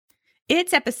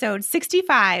It's episode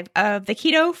 65 of the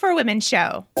Keto for Women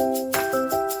show.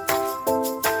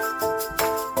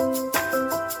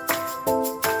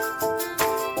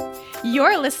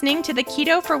 You're listening to the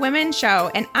Keto for Women show,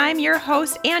 and I'm your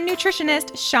host and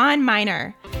nutritionist, Shawn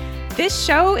Miner. This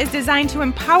show is designed to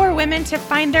empower women to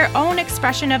find their own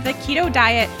expression of the keto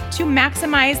diet to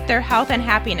maximize their health and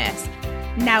happiness.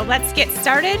 Now let's get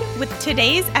started with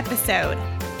today's episode.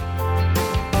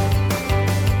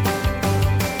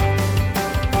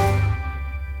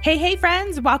 Hey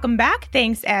friends, welcome back.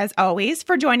 Thanks as always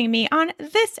for joining me on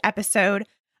this episode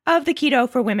of the Keto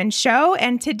for Women show.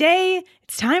 And today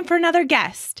it's time for another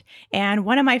guest. And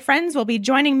one of my friends will be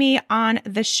joining me on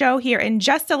the show here in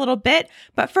just a little bit.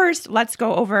 But first, let's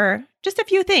go over just a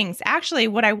few things. Actually,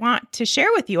 what I want to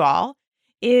share with you all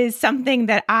is something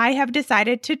that I have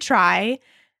decided to try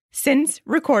since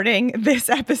recording this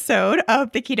episode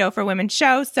of the Keto for Women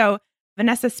show. So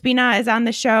Vanessa Spina is on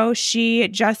the show. She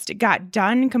just got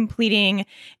done completing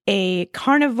a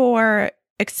carnivore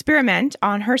experiment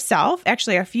on herself,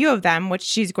 actually a few of them, which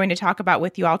she's going to talk about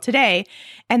with you all today.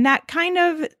 And that kind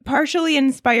of partially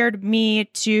inspired me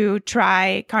to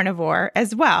try carnivore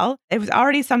as well. It was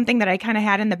already something that I kind of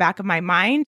had in the back of my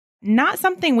mind, not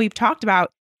something we've talked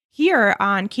about here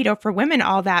on Keto for Women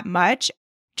all that much,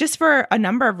 just for a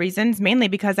number of reasons, mainly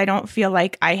because I don't feel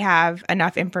like I have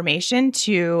enough information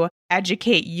to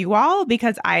educate you all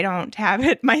because I don't have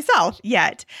it myself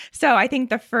yet. So I think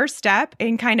the first step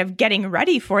in kind of getting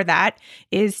ready for that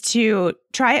is to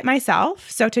try it myself.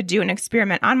 So to do an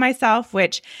experiment on myself,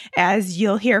 which as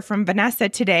you'll hear from Vanessa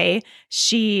today,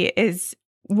 she is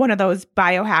one of those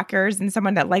biohackers and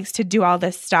someone that likes to do all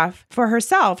this stuff for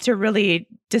herself to really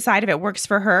decide if it works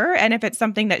for her and if it's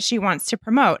something that she wants to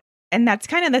promote. And that's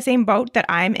kind of the same boat that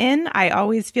I'm in. I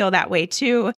always feel that way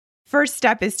too. First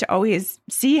step is to always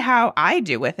see how I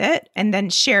do with it and then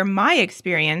share my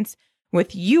experience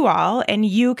with you all. And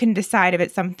you can decide if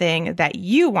it's something that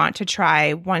you want to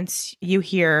try once you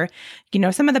hear,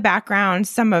 some of the background,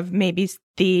 some of maybe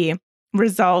the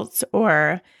results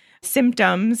or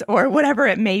symptoms or whatever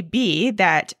it may be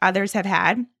that others have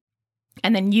had.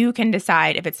 And then you can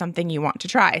decide if it's something you want to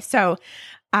try. So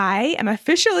I am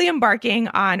officially embarking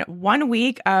on 1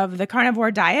 week of the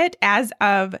carnivore diet as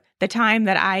of the time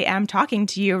that I am talking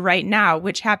to you right now,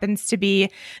 which happens to be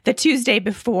the Tuesday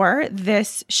before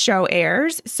this show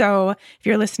airs. So if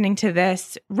you're listening to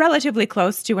this relatively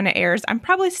close to when it airs, I'm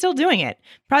probably still doing it,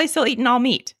 probably still eating all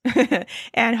meat.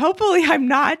 And hopefully I'm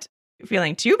not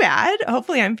feeling too bad.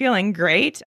 Hopefully I'm feeling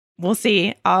great. We'll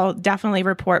see. I'll definitely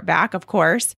report back, of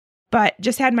course. But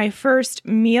just had my first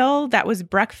meal that was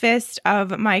breakfast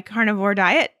of my carnivore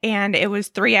diet. And it was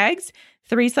 3 eggs,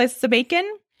 3 slices of bacon,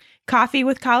 coffee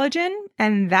with collagen.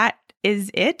 And that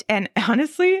is it. And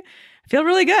honestly, I feel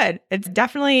really good. It's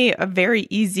definitely a very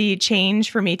easy change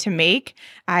for me to make.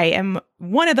 I am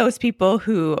one of those people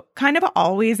who kind of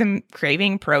always am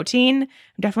craving protein.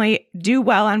 Definitely do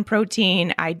well on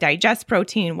protein. I digest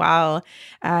protein well,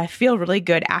 feel really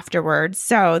good afterwards.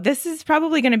 So this is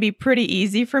probably going to be pretty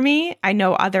easy for me. I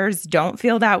know others don't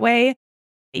feel that way.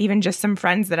 Even just some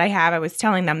friends that I have, I was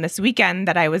telling them this weekend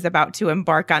that I was about to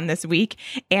embark on this week,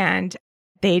 and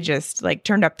they just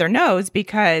turned up their nose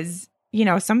because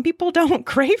some people don't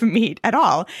crave meat at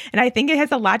all. And I think it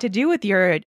has a lot to do with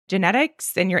your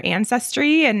genetics and your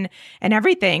ancestry and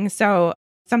everything. So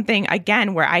something,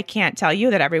 again, where I can't tell you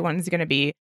that everyone's going to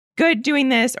be good doing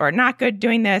this or not good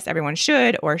doing this. Everyone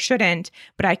should or shouldn't,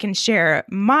 but I can share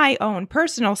my own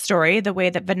personal story, the way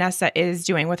that Vanessa is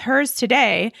doing with hers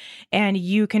today, and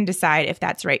you can decide if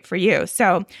that's right for you.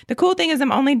 So the cool thing is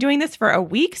I'm only doing this for a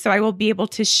week, so I will be able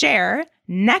to share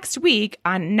next week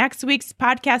on next week's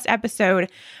podcast episode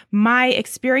my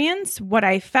experience, what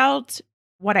I felt,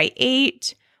 what I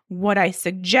ate, what I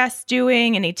suggest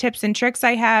doing, any tips and tricks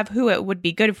I have, who it would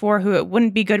be good for, who it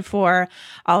wouldn't be good for.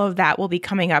 All of that will be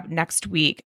coming up next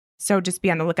week. So just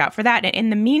be on the lookout for that. And in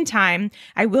the meantime,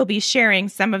 I will be sharing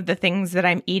some of the things that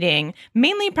I'm eating,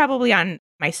 mainly probably on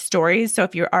my stories. So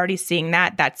if you're already seeing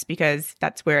that, that's because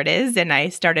that's where it is. And I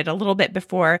started a little bit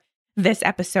before this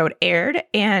episode aired.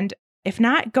 And if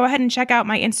not, go ahead and check out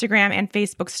my Instagram and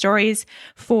Facebook stories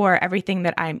for everything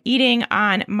that I'm eating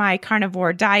on my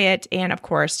carnivore diet. And of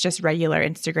course, just regular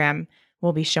Instagram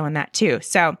will be showing that too.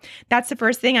 So that's the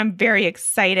first thing. I'm very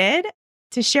excited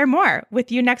to share more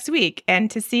with you next week and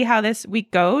to see how this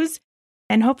week goes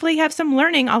and hopefully have some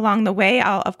learning along the way.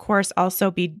 I'll, of course,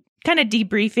 also be kind of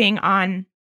debriefing on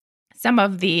some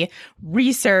of the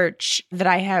research that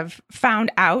I have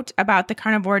found out about the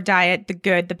carnivore diet, the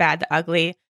good, the bad, the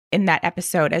ugly, in that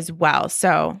episode as well.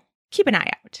 So keep an eye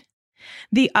out.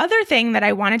 The other thing that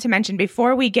I wanted to mention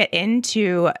before we get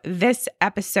into this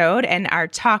episode and our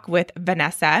talk with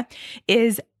Vanessa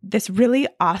is this really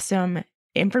awesome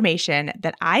information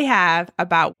that I have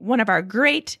about one of our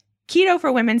great Keto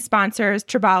for Women sponsors,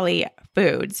 Tribali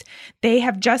Foods. They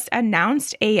have just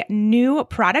announced a new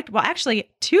product. Well, actually,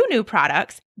 two new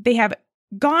products. They have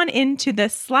gone into the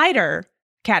slider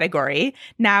category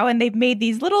now, and they've made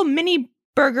these little mini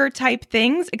burger type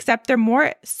things, except they're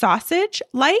more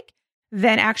sausage-like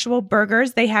than actual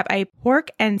burgers. They have a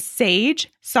pork and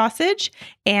sage sausage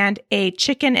and a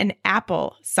chicken and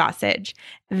apple sausage.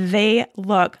 They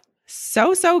look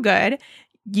so, so good.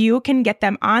 You can get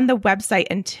them on the website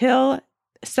until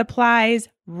supplies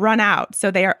run out. So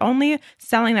they are only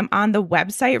selling them on the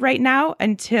website right now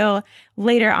until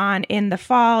later on in the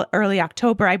fall, early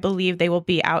October. I believe they will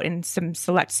be out in some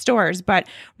select stores. But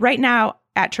right now,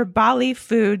 at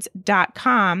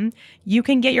tribalifoods.com, you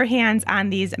can get your hands on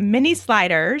these mini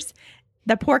sliders.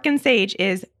 The pork and sage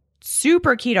is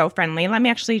super keto friendly. Let me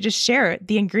actually just share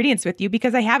the ingredients with you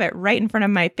because I have it right in front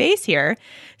of my face here.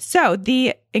 So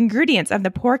the ingredients of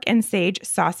the pork and sage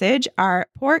sausage are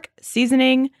pork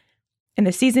seasoning, and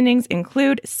the seasonings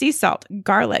include sea salt,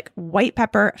 garlic, white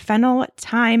pepper, fennel,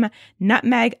 thyme,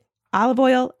 nutmeg, olive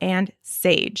oil, and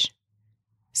sage.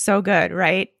 So good,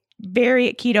 right?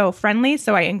 Very keto friendly.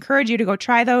 So I encourage you to go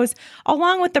try those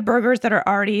along with the burgers that are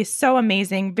already so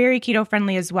amazing, very keto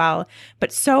friendly as well,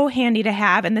 but so handy to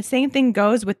have. And the same thing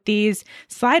goes with these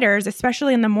sliders,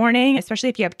 especially in the morning, especially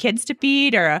if you have kids to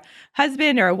feed or a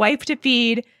husband or a wife to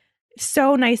feed.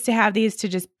 So nice to have these to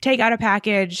just take out a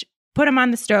package, put them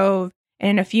on the stove, and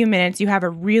in a few minutes, you have a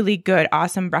really good,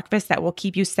 awesome breakfast that will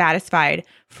keep you satisfied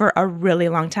for a really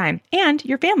long time and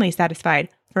your family satisfied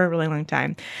for a really long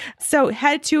time. So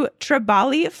head to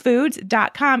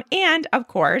tribalifoods.com. And of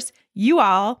course, you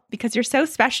all, because you're so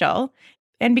special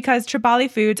and because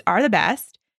Tribali Foods are the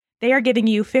best, they are giving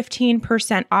you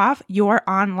 15% off your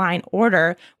online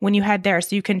order when you head there.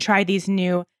 So you can try these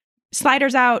new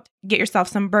sliders out, get yourself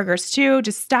some burgers too.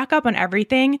 Just stock up on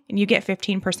everything and you get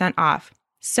 15% off.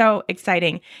 So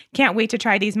exciting. Can't wait to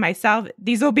try these myself.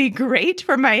 These will be great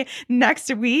for my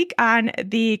next week on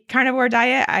the carnivore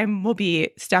diet. I will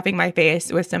be stuffing my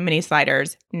face with some mini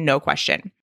sliders, no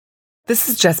question. This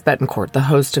is Jess Betancourt, the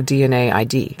host of DNA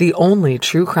ID, the only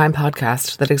true crime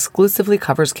podcast that exclusively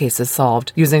covers cases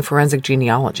solved using forensic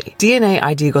genealogy. DNA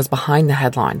ID goes behind the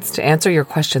headlines to answer your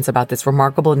questions about this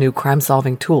remarkable new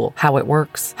crime-solving tool, how it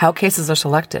works, how cases are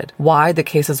selected, why the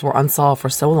cases were unsolved for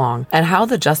so long, and how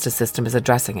the justice system is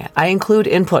addressing it. I include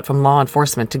input from law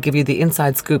enforcement to give you the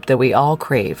inside scoop that we all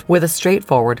crave with a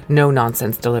straightforward,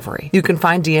 no-nonsense delivery. You can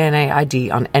find DNA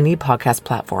ID on any podcast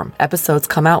platform. Episodes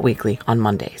come out weekly on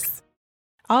Mondays.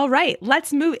 All right,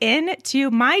 let's move in to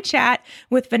my chat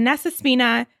with Vanessa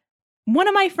Spina, one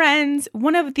of my friends,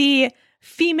 one of the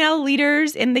female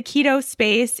leaders in the keto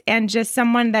space, and just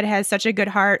someone that has such a good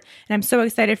heart. And I'm so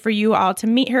excited for you all to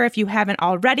meet her if you haven't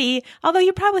already, although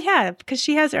you probably have, because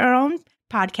she has her own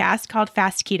podcast called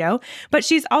Fast Keto. But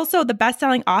she's also the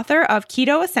best-selling author of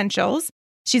Keto Essentials.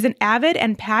 She's an avid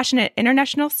and passionate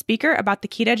international speaker about the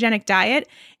ketogenic diet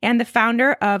and the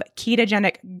founder of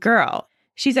Ketogenic Girl.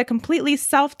 She's a completely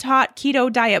self-taught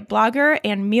keto diet blogger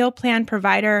and meal plan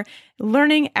provider,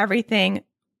 learning everything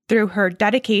through her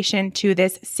dedication to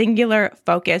this singular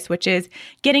focus, which is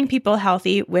getting people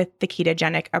healthy with the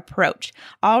ketogenic approach.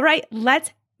 All right,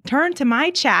 let's turn to my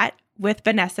chat with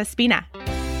Vanessa Spina.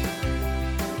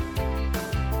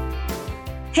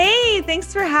 Hey,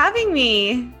 thanks for having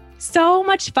me. So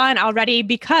much fun already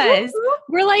because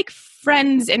we're like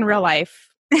friends in real life.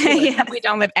 Yeah. We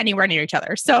don't live anywhere near each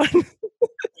other. So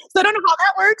I don't know how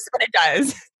that works, but it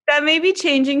does. That may be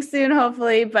changing soon,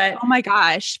 hopefully, but oh my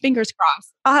gosh, fingers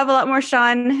crossed. I'll have a lot more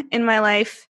Sean in my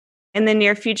life in the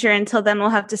near future. Until then, we'll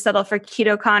have to settle for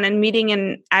KetoCon and meeting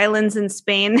in islands in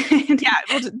Spain. Yeah,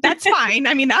 well, that's fine.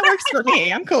 I mean, that works for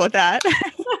me. I'm cool with that.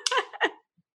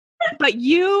 But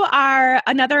you are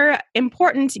another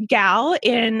important gal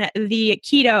in the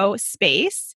keto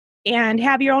space and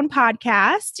have your own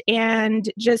podcast and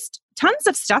just tons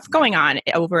of stuff going on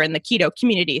over in the keto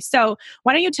community. So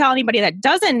why don't you tell anybody that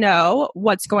doesn't know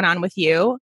what's going on with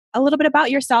you a little bit about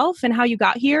yourself and how you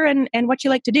got here and what you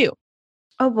like to do?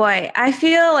 Oh boy, I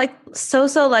feel like so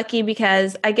lucky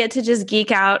because I get to just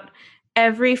geek out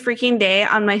every freaking day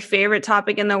on my favorite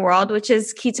topic in the world, which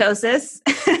is ketosis.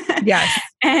 Yes.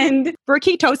 And for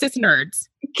ketosis nerds.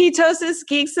 Ketosis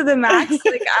geeks to the max.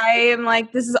 Like I am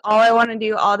like, this is all I want to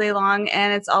do all day long.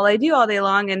 And it's all I do all day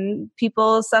long. And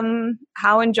people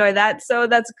somehow enjoy that. So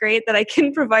that's great that I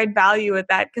can provide value with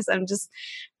that because I'm just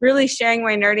really sharing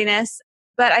my nerdiness.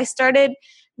 But I started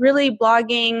really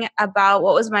blogging about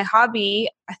what was my hobby.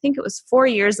 I think it was 4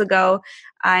 years ago.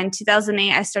 In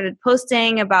 2008, I started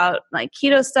posting about like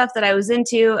keto stuff that I was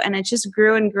into, and it just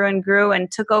grew and grew and grew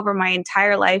and took over my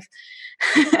entire life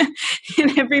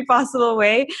in every possible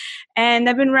way. And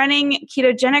I've been running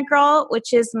Ketogenic Girl,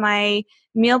 which is my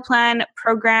meal plan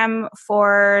program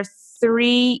for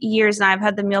 3 years now. I've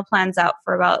had the meal plans out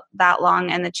for about that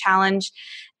long, and the challenge.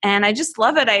 And I just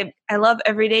love it. I love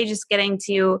every day just getting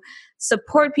to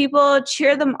support people,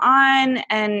 cheer them on,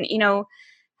 and, you know,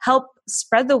 help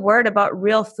spread the word about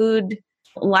real food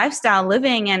lifestyle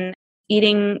living and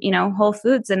eating, you know, whole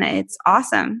foods. And it's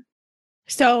awesome.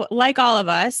 So like all of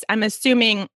us, I'm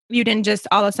assuming you didn't just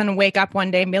all of a sudden wake up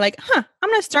one day and be like, I'm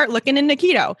going to start looking into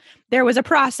keto. There was a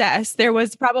process. There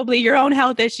was probably your own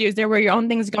health issues. There were your own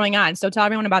things going on. So tell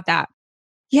everyone about that.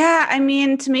 Yeah. I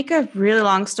mean, to make a really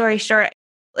long story short,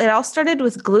 it all started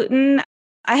with gluten.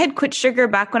 I had quit sugar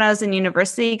back when I was in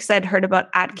university because I'd heard about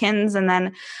Atkins. And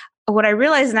then what I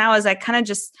realize now is I kind of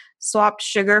just swapped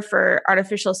sugar for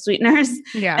artificial sweeteners.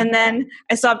 Yeah. And then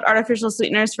I swapped artificial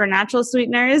sweeteners for natural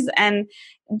sweeteners. And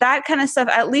that kind of stuff,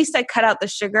 at least I cut out the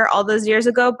sugar all those years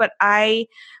ago, but I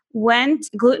went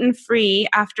gluten-free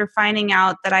after finding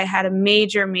out that I had a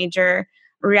major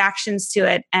reactions to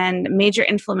it and major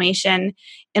inflammation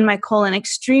in my colon,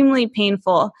 extremely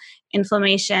painful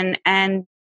inflammation. And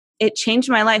it changed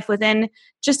my life. Within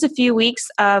just a few weeks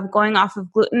of going off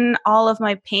of gluten, all of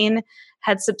my pain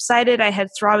had subsided. I had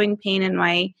throbbing pain in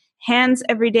my hands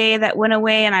every day that went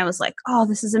away. And I was like, oh,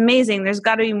 this is amazing. There's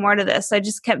got to be more to this. So I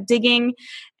just kept digging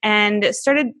and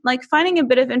started like finding a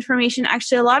bit of information.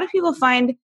 Actually, a lot of people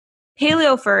find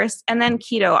paleo first and then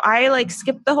keto. I like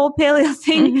skipped the whole paleo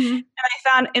thing and I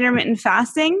found intermittent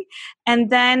fasting. And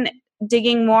then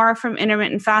digging more from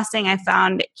intermittent fasting, I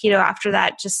found keto after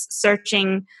that, just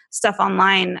searching stuff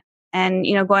online and,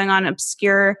 you know, going on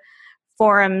obscure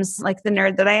forums like the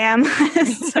nerd that I am.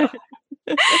 So,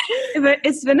 but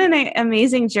it's been an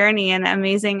amazing journey and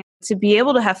amazing to be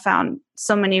able to have found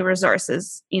so many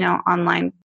resources, you know,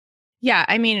 online. Yeah,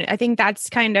 I mean, I think that's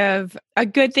kind of a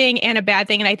good thing and a bad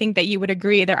thing. And I think that you would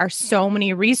agree there are so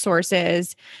many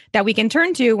resources that we can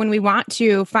turn to when we want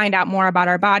to find out more about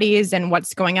our bodies and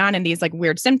what's going on in these like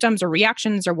weird symptoms or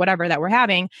reactions or whatever that we're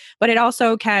having. But it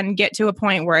also can get to a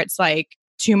point where it's like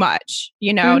too much,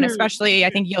 you know, and especially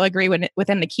I think you'll agree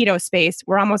within the keto space,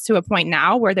 we're almost to a point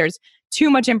now where there's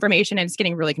too much information and it's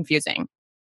getting really confusing.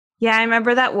 Yeah, I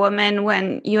remember that woman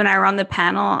when you and I were on the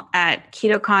panel at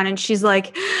KetoCon and she's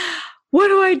like, what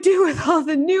do I do with all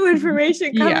the new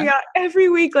information coming out every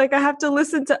week? Like I have to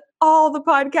listen to all the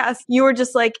podcasts. You were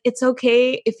just like, it's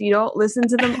okay if you don't listen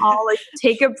to them all, like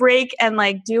take a break and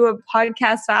like do a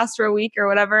podcast fast for a week or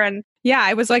whatever. And yeah,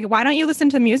 I was like, why don't you listen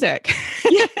to music?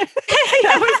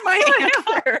 That was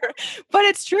my answer. But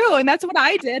it's true. And that's what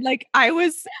I did. Like I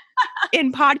was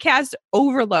in podcast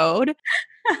overload.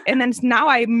 And then now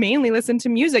I mainly listen to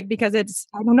music because it's,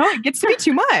 I don't know, it gets to be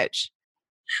too much.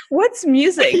 What's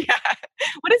music? Yeah.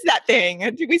 What is that thing?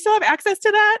 Do we still have access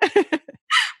to that?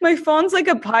 My phone's like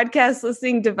a podcast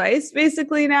listening device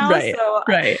basically now. Right, so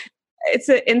right. It's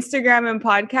an Instagram and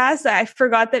podcast. I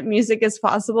forgot that music is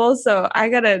possible. So I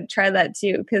got to try that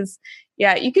too. Because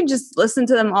yeah, you can just listen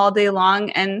to them all day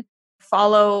long and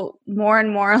follow more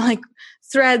and more like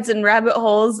threads and rabbit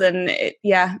holes. And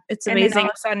it's amazing. And then all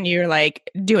of a sudden you're like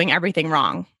doing everything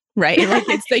wrong. Right. Like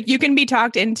it's like you can be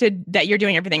talked into that you're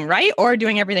doing everything right or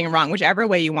doing everything wrong, whichever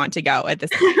way you want to go at this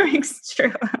point. It's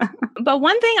true. But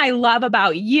one thing I love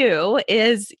about you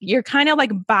is you're kind of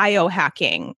like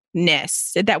biohackingness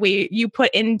that you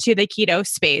put into the keto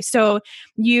space. So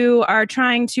you are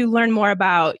trying to learn more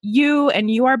about you and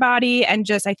your body and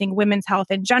just, I think, women's health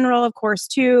in general, of course,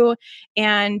 too,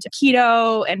 and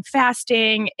keto and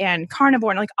fasting and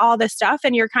carnivore and like all this stuff.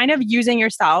 And you're kind of using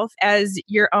yourself as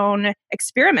your own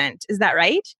experiment. Is that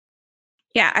right?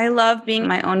 Yeah, I love being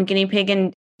my own guinea pig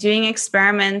and doing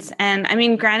experiments. And I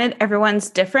mean, granted,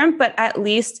 everyone's different, but at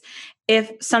least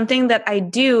if something that I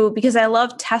do, because I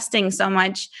love testing so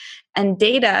much and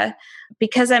data,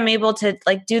 because I'm able to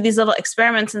like do these little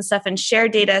experiments and stuff and share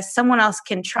data, someone else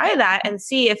can try that and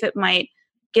see if it might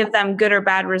give them good or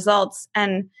bad results.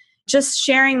 And just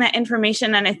sharing that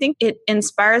information. And I think it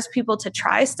inspires people to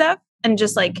try stuff and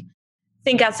just like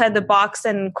think outside the box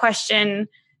and question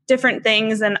different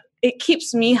things. And it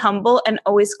keeps me humble and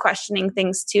always questioning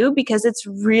things too, because it's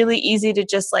really easy to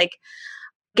just like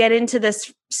get into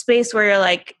this space where you're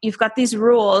like, you've got these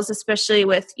rules, especially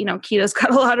with, you know, keto's got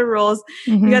a lot of rules.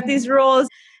 You got these rules.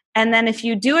 And then if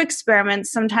you do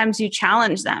experiments, sometimes you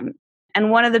challenge them. And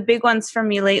one of the big ones for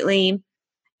me lately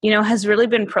has really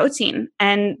been protein.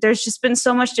 And there's just been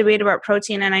so much debate about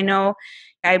protein. And I know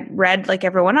I read like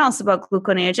everyone else about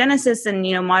gluconeogenesis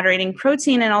and, moderating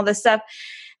protein and all this stuff.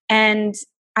 And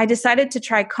I decided to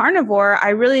try carnivore. I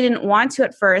really didn't want to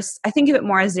at first. I think of it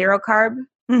more as zero carb.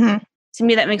 Mm-hmm. To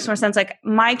me, that makes more sense. Like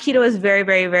my keto is very,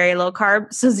 very, very low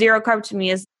carb. So zero carb to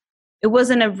me it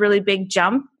wasn't a really big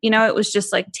jump. It was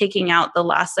just like taking out the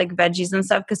last like veggies and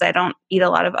stuff because I don't eat a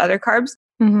lot of other carbs.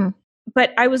 Mm-hmm.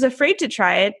 But I was afraid to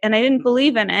try it and I didn't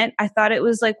believe in it. I thought it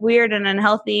was like weird and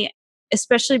unhealthy,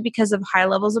 especially because of high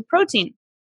levels of protein.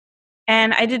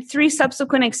 And I did 3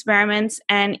 subsequent experiments.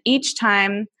 And each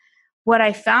time what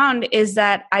I found is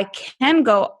that I can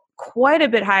go quite a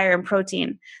bit higher in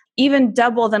protein, even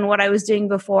double than what I was doing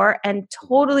before, and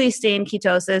totally stay in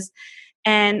ketosis.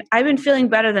 And I've been feeling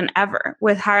better than ever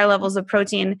with higher levels of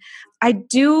protein. I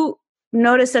do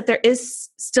notice that there is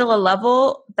still a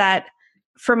level that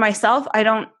for myself, I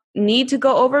don't need to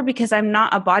go over because I'm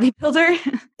not a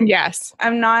bodybuilder. Yes.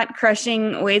 I'm not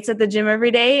crushing weights at the gym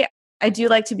every day. I do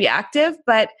like to be active,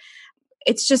 but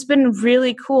it's just been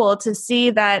really cool to see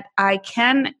that I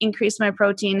can increase my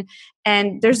protein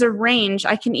and there's a range.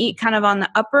 I can eat kind of on the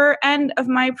upper end of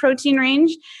my protein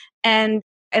range and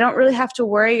I don't really have to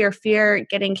worry or fear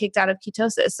getting kicked out of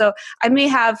ketosis. So I may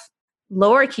have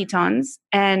lower ketones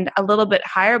and a little bit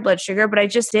higher blood sugar, but I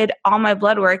just did all my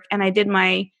blood work and I did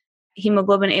my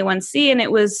hemoglobin A1C and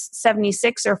it was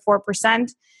 76 or 4%.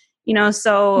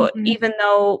 So even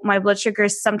though my blood sugar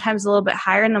is sometimes a little bit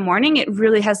higher in the morning, it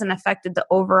really hasn't affected the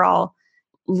overall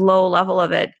low level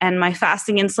of it. And my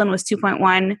fasting insulin was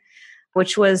 2.1,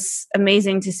 which was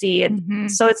amazing to see.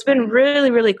 So it's been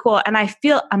really, really cool. And I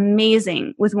feel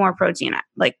amazing with more protein,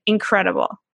 like incredible.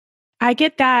 I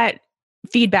get that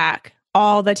feedback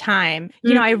all the time.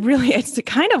 It's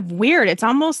kind of weird. It's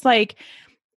almost like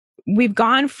we've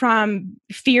gone from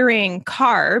fearing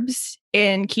carbs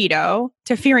in keto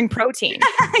to fearing protein.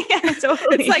 Yeah,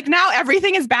 totally. It's like now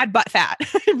everything is bad but fat,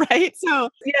 right? So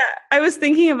yeah, I was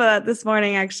thinking about that this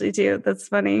morning actually too. That's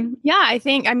funny. Yeah, I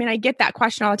get that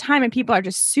question all the time and people are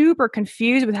just super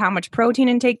confused with how much protein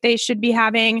intake they should be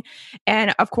having.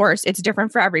 And of course, it's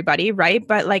different for everybody, right?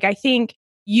 But like, I think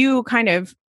you kind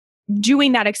of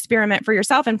doing that experiment for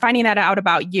yourself and finding that out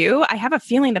about you, I have a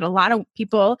feeling that a lot of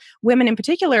people, women in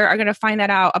particular, are going to find that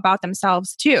out about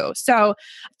themselves too. So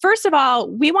first of all,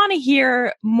 we want to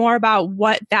hear more about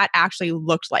what that actually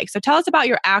looked like. So tell us about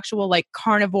your actual like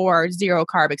carnivore zero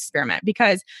carb experiment,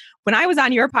 because when I was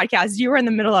on your podcast, you were in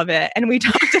the middle of it and we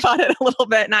talked about it a little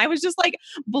bit and I was just like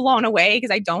blown away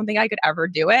because I don't think I could ever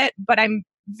do it, but I'm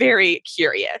very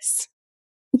curious.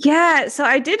 Yeah. So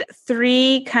I did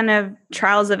 3 kind of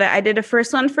trials of it. I did a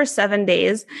first one for 7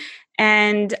 days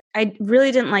and I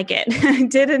really didn't like it. I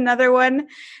did another one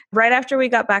right after we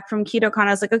got back from KetoCon. I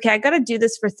was like, okay, I got to do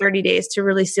this for 30 days to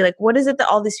really see like, what is it that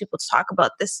all these people talk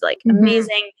about? This like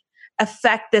amazing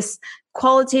effect, this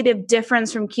qualitative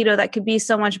difference from keto that could be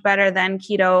so much better than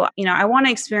keto. I want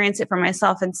to experience it for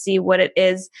myself and see what it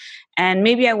is. And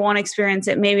maybe I won't experience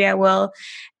it. Maybe I will.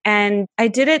 And I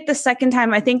did it the second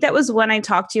time. I think that was when I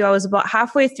talked to you. I was about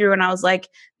halfway through and I was like,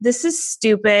 this is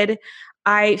stupid.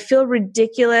 I feel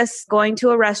ridiculous going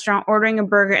to a restaurant, ordering a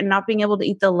burger and not being able to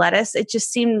eat the lettuce. It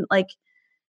just seemed like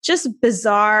just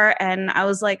bizarre. And I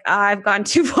was like, I've gone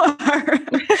too far.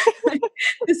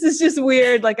 This is just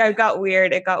weird. Like it got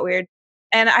weird.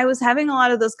 And I was having a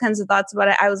lot of those kinds of thoughts about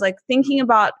it. I was like thinking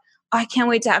about, I can't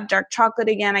wait to have dark chocolate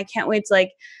again. I can't wait to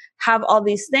like have all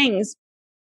these things.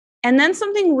 And then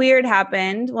something weird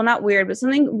happened. Well, not weird, but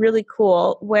something really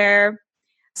cool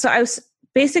so I was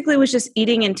just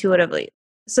eating intuitively.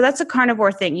 So that's a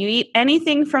carnivore thing. You eat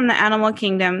anything from the animal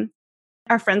kingdom.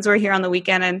 Our friends were here on the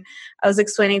weekend and I was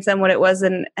explaining to them what it was.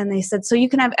 And they said, so you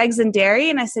can have eggs and dairy?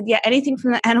 And I said, yeah, anything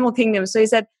from the animal kingdom. So he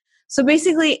said, so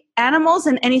basically animals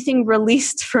and anything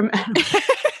released from animals.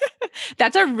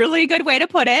 That's a really good way to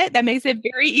put it. That makes it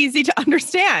very easy to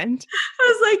understand.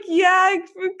 I was like,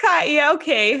 yeah,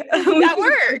 okay. That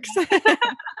works.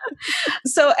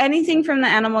 So anything from the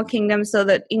animal kingdom, so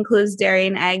that includes dairy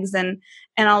and eggs and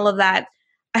all of that.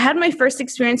 I had my first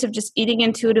experience of just eating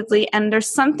intuitively. And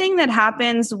there's something that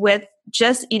happens with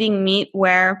just eating meat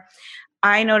where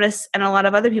I notice, and a lot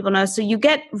of other people know, so you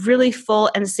get really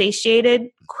full and satiated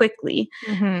quickly,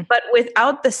 but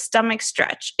without the stomach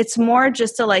stretch. It's more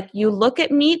just you look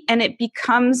at meat and it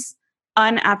becomes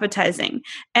unappetizing.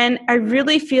 And I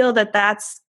really feel that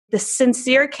that's the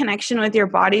sincere connection with your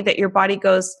body, that your body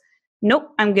goes, nope,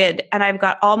 I'm good. And I've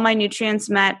got all my nutrients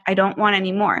met. I don't want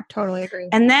any more. Totally agree.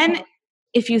 And then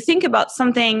if you think about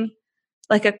something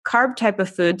like a carb type of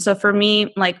food. So for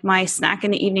me, like my snack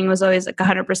in the evening was always like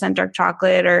 100% dark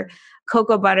chocolate or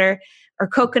cocoa butter or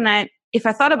coconut, if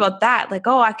I thought about that, like,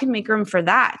 oh, I can make room for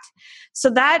that. So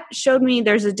that showed me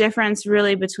there's a difference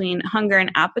really between hunger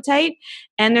and appetite.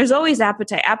 And there's always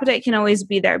appetite. Appetite can always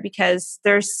be there because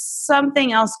there's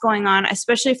something else going on.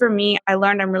 Especially for me, I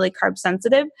learned I'm really carb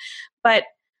sensitive, but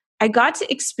I got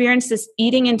to experience this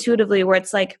eating intuitively where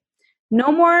it's like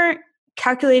no more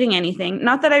calculating anything.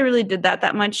 Not that I really did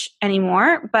that much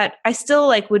anymore, but I still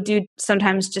like would do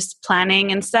sometimes just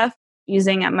planning and stuff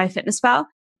using at MyFitnessPal.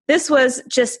 This was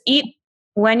just eat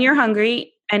when you're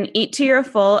hungry and eat till you're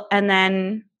full and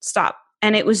then stop.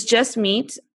 And it was just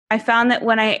meat. I found that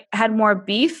when I had more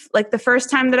beef, like the first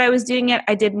time that I was doing it,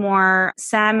 I did more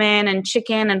salmon and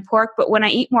chicken and pork. But when I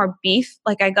eat more beef,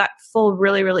 like I got full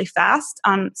really, really fast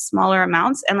on smaller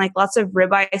amounts and like lots of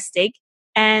ribeye steak.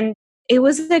 And it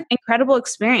was an incredible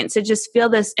experience to just feel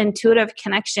this intuitive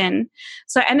connection.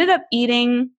 So I ended up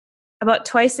eating about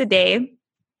twice a day,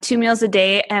 2 meals a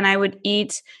day, and I would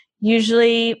eat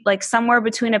usually like somewhere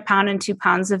between 1 pound and 2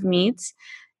 pounds of meat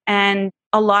and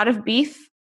a lot of beef,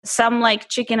 some like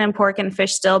chicken and pork and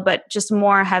fish still, but just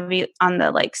more heavy on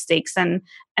the like steaks and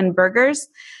burgers.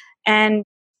 And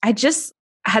I just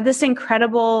had this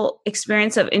incredible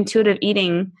experience of intuitive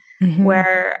eating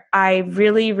where I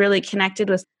really, really connected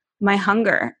with my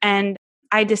hunger. And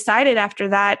I decided after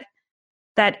that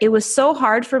it was so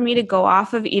hard for me to go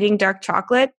off of eating dark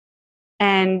chocolate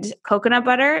and coconut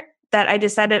butter that I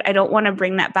decided I don't want to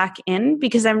bring that back in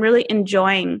because I'm really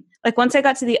enjoying, like once I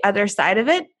got to the other side of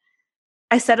it,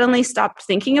 I suddenly stopped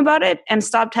thinking about it and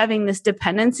stopped having this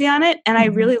dependency on it. And I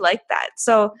really liked that.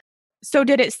 So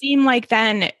did it seem like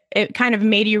then it kind of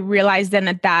made you realize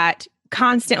then that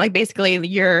constant, like basically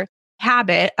your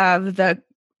habit of the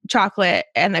chocolate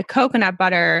and the coconut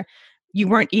butter, you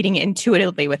weren't eating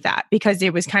intuitively with that because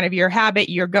it was kind of your habit,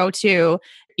 your go-to,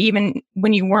 even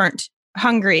when you weren't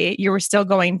hungry, you were still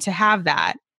going to have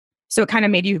that. So it kind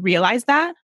of made you realize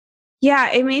that?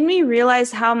 Yeah, it made me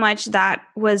realize how much that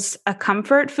was a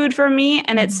comfort food for me.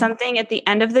 And it's something at the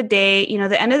end of the day,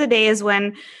 the end of the day is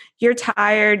when you're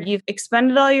tired, you've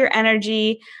expended all your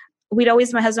energy. My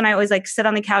husband and I always like sit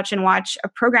on the couch and watch a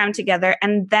program together.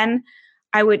 And then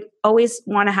I would always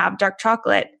want to have dark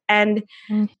chocolate. And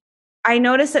I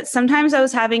noticed that sometimes I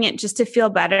was having it just to feel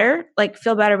better, like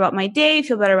feel better about my day,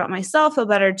 feel better about myself, feel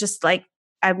better, just like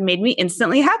it made me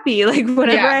instantly happy, like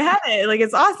whenever I had it, like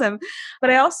it's awesome.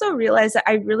 But I also realized that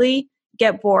I really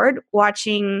get bored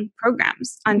watching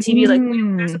programs on TV. Like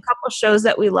there's a couple shows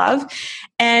that we love.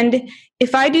 And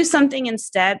if I do something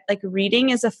instead, like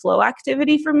reading is a flow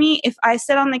activity for me. If I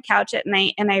sit on the couch at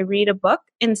night and I read a book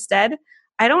instead,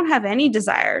 I don't have any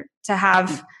desire to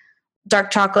have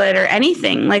dark chocolate or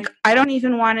anything. Like I don't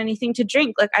even want anything to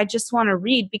drink. Like I just want to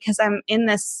read because I'm in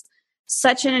this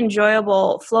such an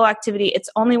enjoyable flow activity. It's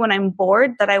only when I'm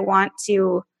bored that I want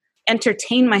to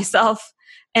entertain myself,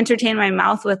 entertain my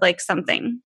mouth with like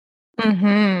something.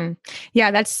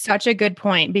 Yeah, that's such a good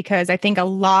point because I think a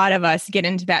lot of us get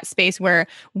into that space where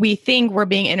we think we're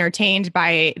being entertained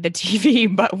by the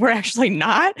TV, but we're actually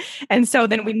not. And so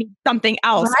then we need something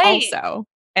else also.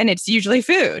 And it's usually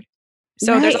food.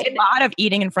 So there's a lot of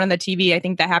eating in front of the TV. I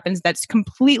think that happens that's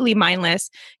completely mindless,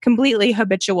 completely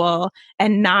habitual,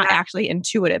 and not actually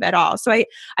intuitive at all. So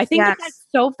I think that's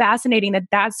so fascinating that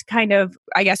that's kind of,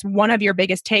 I guess, one of your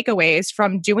biggest takeaways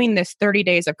from doing this 30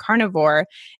 days of carnivore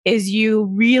is you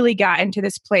really got into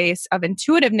this place of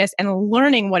intuitiveness and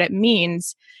learning what it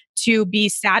means to be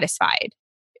satisfied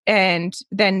and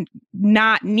then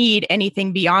not need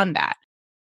anything beyond that.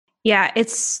 Yeah,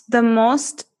 it's the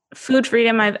most food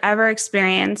freedom I've ever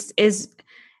experienced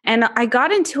and I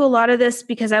got into a lot of this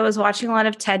because I was watching a lot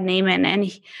of Ted Naiman and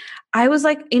I was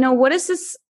like, what is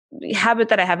this habit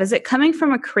that I have? Is it coming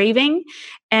from a craving?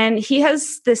 And he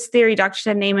has this theory, Dr.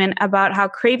 Ted Naiman, about how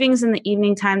cravings in the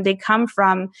evening time, they come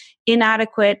from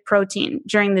inadequate protein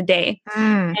during the day.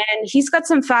 And he's got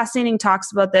some fascinating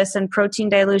talks about this and protein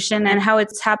dilution and how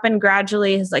it's happened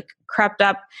gradually, has like crept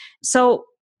up. So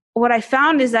what I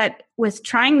found is that with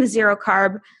trying the zero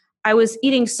carb, I was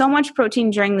eating so much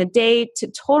protein during the day to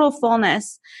total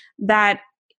fullness that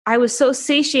I was so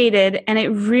satiated, and it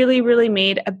really, really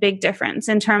made a big difference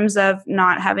in terms of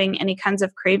not having any kinds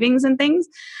of cravings and things.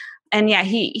 And yeah,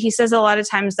 he says a lot of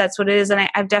times that's what it is. And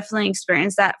I've definitely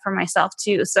experienced that for myself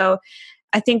too. So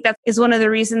I think that is one of the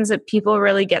reasons that people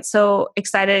really get so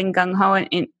excited and gung-ho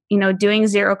and doing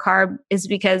zero carb is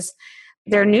because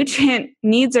their nutrient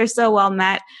needs are so well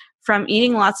met from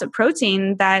eating lots of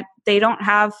protein that they don't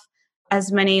have as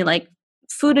many like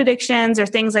food addictions or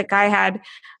things like I had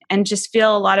and just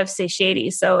feel a lot of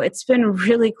satiety. So it's been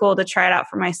really cool to try it out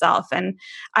for myself. And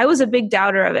I was a big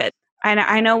doubter of it.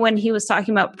 I know when he was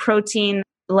talking about protein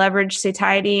leverage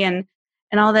satiety and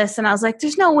all this, and I was like,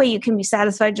 there's no way you can be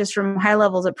satisfied just from high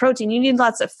levels of protein. You need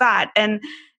lots of fat. And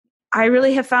I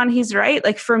really have found he's right.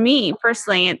 Like for me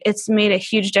personally, it's made a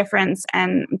huge difference,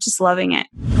 and I'm just loving it.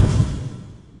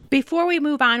 Before we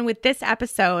move on with this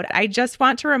episode, I just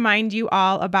want to remind you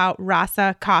all about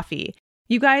Rasa Coffee.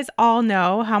 You guys all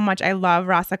know how much I love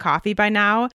Rasa Coffee by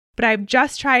now, but I've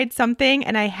just tried something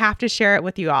and I have to share it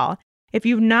with you all. If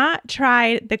you've not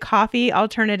tried the coffee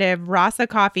alternative Rasa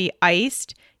Coffee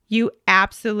Iced, you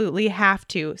absolutely have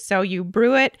to. So you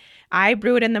brew it. I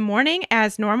brew it in the morning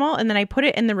as normal, and then I put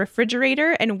it in the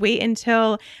refrigerator and wait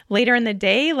until later in the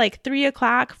day, like 3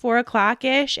 o'clock, 4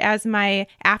 o'clock-ish as my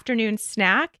afternoon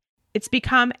snack. It's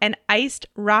become an iced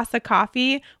Rasa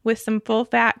coffee with some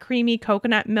full-fat creamy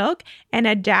coconut milk and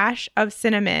a dash of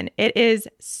cinnamon. It is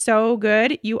so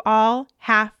good. You all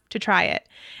have to try it.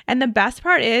 And the best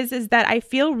part is that I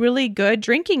feel really good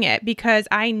drinking it because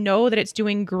I know that it's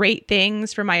doing great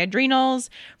things for my adrenals,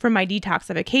 for my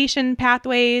detoxification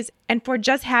pathways, and for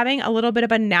just having a little bit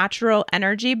of a natural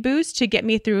energy boost to get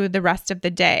me through the rest of the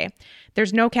day.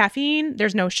 There's no caffeine,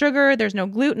 there's no sugar, there's no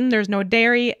gluten, there's no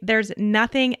dairy, there's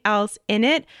nothing else in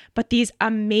it but these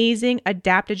amazing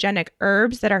adaptogenic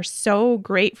herbs that are so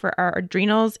great for our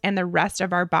adrenals and the rest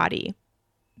of our body.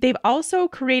 They've also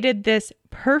created this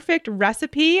perfect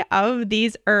recipe of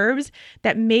these herbs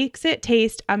that makes it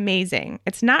taste amazing.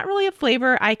 It's not really a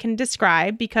flavor I can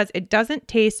describe because it doesn't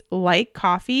taste like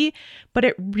coffee, but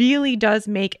it really does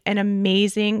make an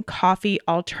amazing coffee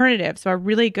alternative, so a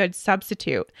really good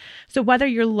substitute. So whether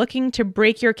you're looking to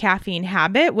break your caffeine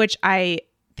habit, which I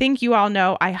think you all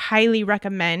know I highly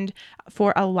recommend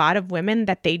for a lot of women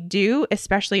that they do,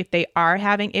 especially if they are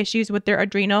having issues with their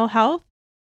adrenal health,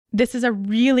 this is a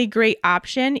really great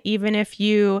option, even if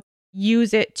you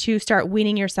use it to start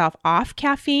weaning yourself off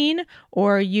caffeine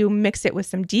or you mix it with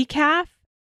some decaf.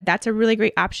 That's a really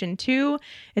great option too.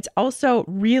 It's also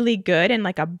really good in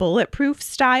like a bulletproof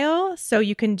style, so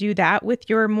you can do that with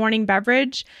your morning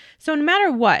beverage. So no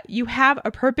matter what, you have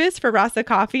a purpose for Rasa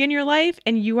Coffee in your life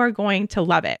and you are going to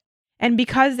love it. And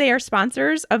because they are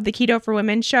sponsors of the Keto for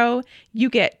Women show, you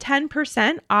get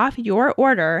 10% off your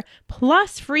order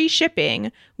plus free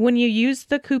shipping when you use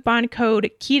the coupon code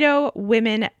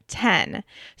KETOWOMEN10.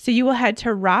 So you will head to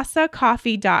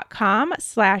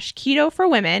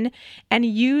rasacoffee.com/keto4women and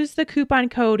use the coupon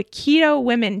code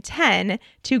KETOWOMEN10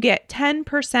 to get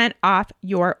 10% off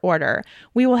your order.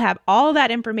 We will have all that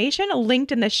information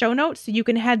linked in the show notes, so you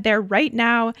can head there right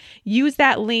now, use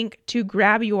that link to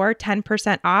grab your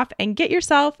 10% off and get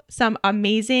yourself some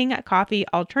amazing coffee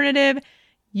alternative.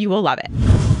 You will love it.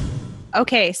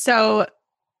 Okay, so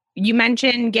you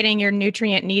mentioned getting your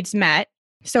nutrient needs met.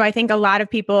 So I think a lot of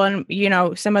people and,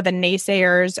 some of the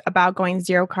naysayers about going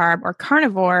zero carb or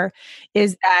carnivore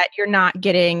is that you're not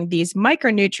getting these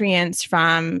micronutrients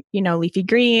from, leafy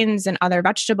greens and other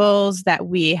vegetables that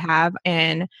we have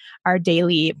in our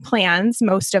daily plans,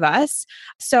 most of us.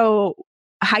 So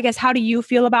I guess, how do you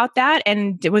feel about that?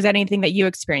 And was that anything that you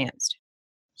experienced?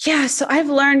 Yeah, so I've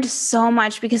learned so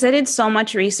much because I did so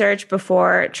much research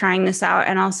before trying this out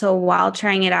and also while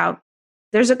trying it out.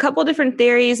 There's a couple different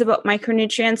theories about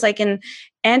micronutrients, like in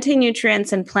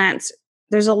anti-nutrients in plants.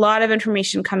 There's a lot of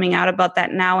information coming out about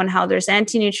that now and how there's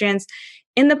anti-nutrients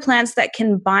in the plants that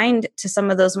can bind to some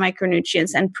of those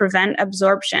micronutrients and prevent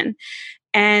absorption.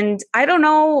 And I don't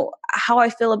know how I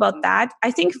feel about that.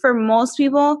 I think for most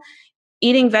people,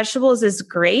 eating vegetables is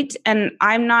great, and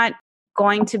I'm not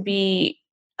going to be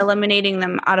eliminating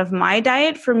them out of my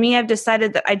diet. For me, I've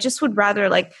decided that I just would rather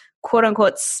quote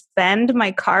unquote spend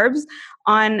my carbs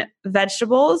on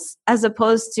vegetables as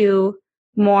opposed to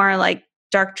more like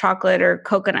dark chocolate or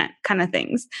coconut kind of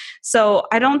things. So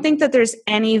I don't think that there's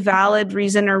any valid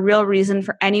reason or real reason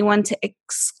for anyone to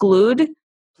exclude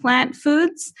plant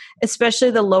foods,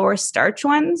 especially the lower starch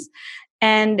ones.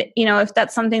 And, if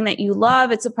that's something that you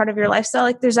love, it's a part of your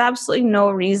lifestyle, there's absolutely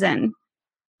no reason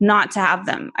not to have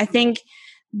them. I think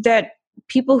that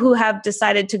people who have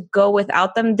decided to go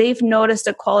without them, they've noticed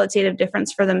a qualitative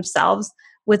difference for themselves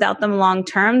without them long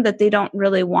term, that they don't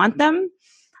really want them.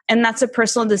 And that's a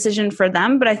personal decision for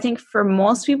them. But I think for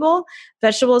most people,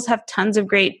 vegetables have tons of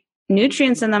great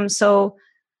nutrients in them. So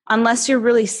unless you're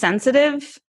really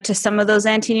sensitive to some of those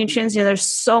anti-nutrients, there's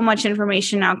so much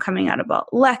information now coming out about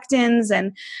lectins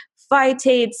and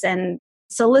phytates and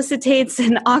salicitates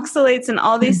and oxalates and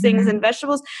all these things in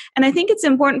vegetables. And I think it's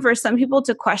important for some people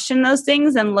to question those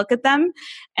things and look at them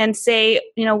and say,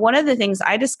 one of the things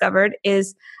I discovered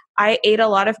is I ate a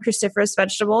lot of cruciferous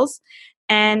vegetables,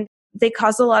 and they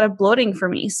cause a lot of bloating for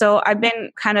me. So I've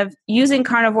been kind of using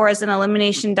carnivore as an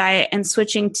elimination diet and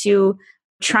switching to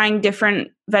trying different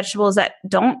vegetables that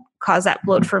don't cause that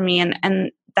bloat for me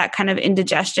and that kind of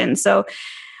indigestion. So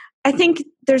I think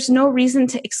there's no reason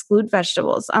to exclude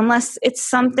vegetables unless it's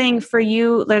something for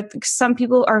you. Like some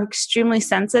people are extremely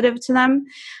sensitive to them.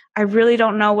 I really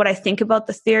don't know what I think about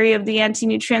the theory of the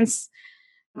anti-nutrients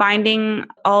binding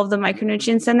all of the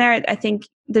micronutrients in there. I think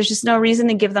there's just no reason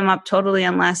to give them up totally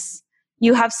unless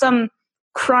you have some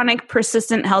chronic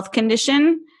persistent health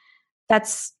condition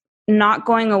that's not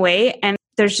going away and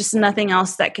there's just nothing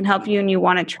else that can help you and you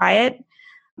want to try it.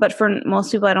 But for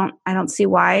most people, I don't see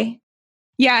why.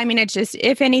 Yeah, I mean, it's just,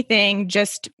 if anything,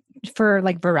 just for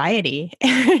like variety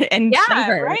and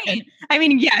flavor. Right. And, I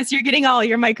mean, yes, you're getting all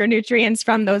your micronutrients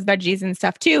from those veggies and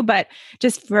stuff too, but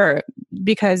just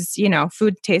because,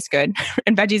 food tastes good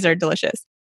and veggies are delicious.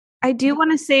 I do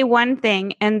want to say one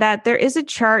thing, and that there is a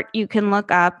chart you can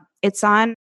look up.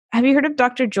 Have you heard of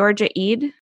Dr. Georgia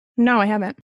Ede? No, I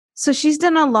haven't. So she's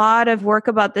done a lot of work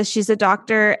about this. She's a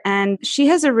doctor and she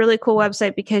has a really cool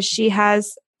website because she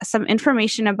has some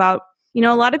information about,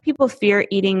 a lot of people fear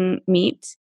eating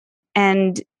meat.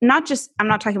 And I'm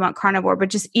not talking about carnivore, but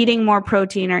just eating more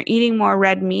protein or eating more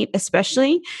red meat,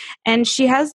 especially. And she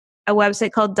has a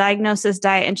website called Diagnosis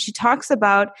Diet, and she talks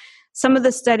about some of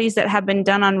the studies that have been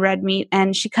done on red meat,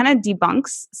 and she kind of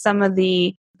debunks some of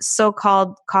the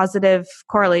so-called causative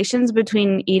correlations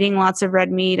between eating lots of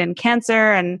red meat and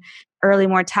cancer and early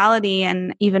mortality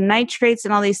and even nitrates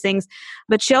and all these things.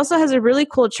 But she also has a really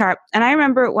cool chart. And I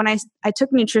remember when I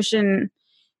took nutrition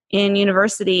in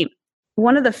university,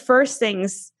 one of the first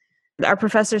things that our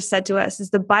professors said to us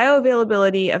is the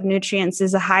bioavailability of nutrients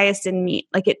is the highest in meat.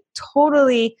 Like it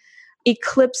totally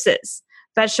eclipses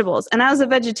vegetables. And I was a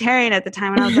vegetarian at the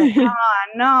time and I was like, oh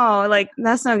no, like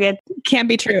that's no good. Can't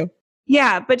be true.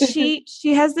 Yeah, but she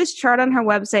has this chart on her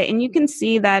website and you can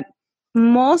see that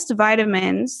most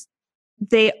vitamins,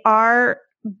 they are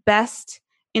best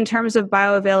in terms of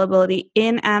bioavailability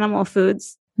in animal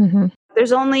foods. Mm-hmm.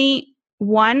 There's only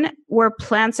one where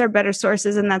plants are better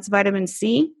sources, and that's vitamin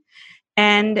C.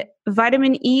 And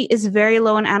vitamin E is very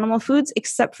low in animal foods,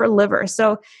 except for liver.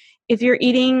 So if you're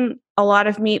eating a lot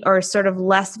of meat or sort of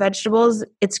less vegetables,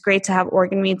 it's great to have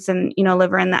organ meats and,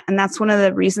 liver and that. And that's one of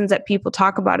the reasons that people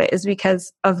talk about it is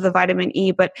because of the vitamin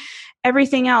E. But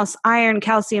everything else, iron,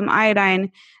 calcium,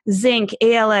 iodine, zinc,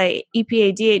 ALA,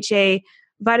 EPA, DHA,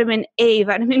 vitamin A,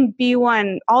 vitamin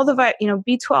B1, all the,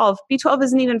 B12. B12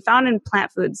 isn't even found in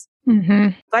plant foods. Mm-hmm.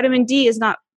 Vitamin D is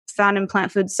not found in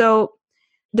plant foods. So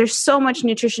there's so much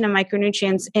nutrition and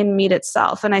micronutrients in meat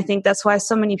itself. And I think that's why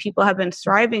so many people have been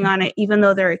thriving on it, even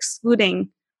though they're excluding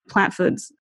plant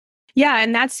foods. Yeah.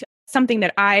 And that's something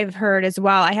that I've heard as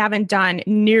well. I haven't done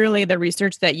nearly the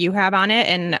research that you have on it.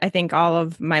 And I think all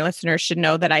of my listeners should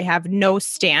know that I have no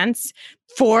stance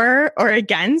for or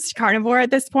against carnivore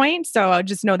at this point. So I'll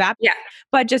just know that. Yeah.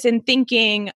 But just in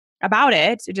thinking about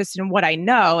it, just in what I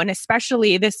know, and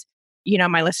especially this,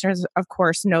 my listeners, of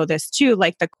course, know this too,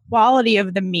 like the quality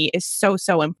of the meat is so,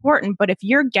 so important. But if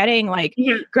you're getting like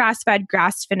grass-fed,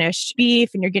 grass-finished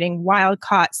beef and you're getting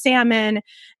wild-caught salmon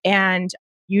and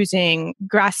using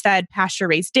grass-fed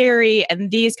pasture-raised dairy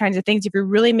and these kinds of things, if you're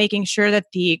really making sure that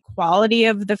the quality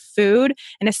of the food,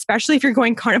 and especially if you're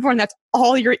going carnivore and that's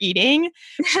all you're eating,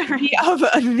 should be of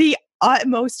the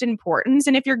utmost importance.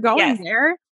 And if you're going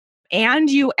there and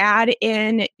you add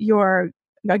in your,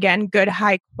 again, good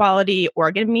high quality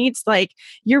organ meats, like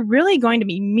you're really going to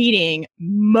be meeting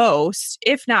most,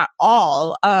 if not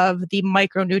all, of the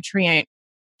micronutrient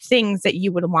things that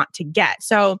you would want to get.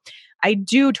 So I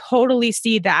do totally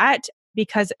see that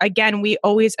because, again, we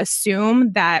always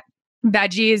assume that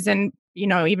veggies and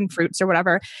even fruits or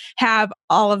whatever have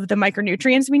all of the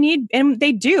micronutrients we need. And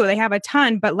they do. They have a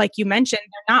ton. But like you mentioned,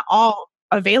 they're not all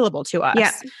available to us.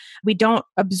 Yeah. We don't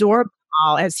absorb them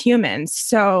all as humans.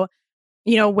 So,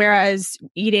 whereas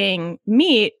eating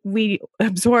meat, we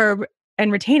absorb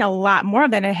and retain a lot more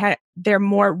than they're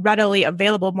more readily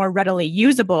available, more readily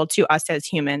usable to us as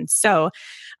humans. So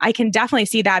I can definitely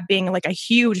see that being like a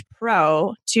huge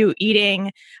pro to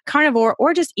eating carnivore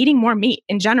or just eating more meat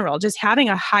in general, just having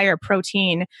a higher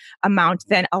protein amount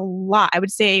than a lot. I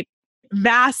would say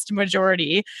vast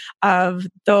majority of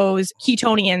those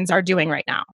ketonians are doing right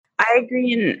now. I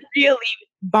agree. And really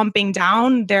bumping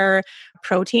down their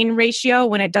protein ratio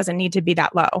when it doesn't need to be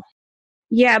that low.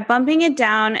 Yeah, bumping it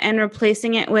down and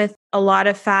replacing it with a lot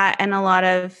of fat and a lot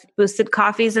of boosted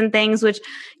coffees and things, which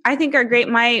I think are great.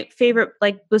 My favorite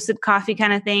boosted coffee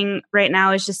kind of thing right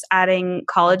now is just adding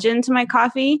collagen to my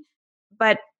coffee.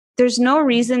 But there's no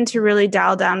reason to really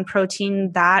dial down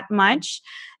protein that much.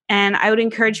 And I would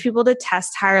encourage people to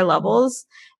test higher levels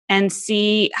and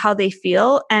see how they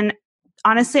feel. And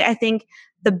honestly, I think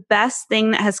the best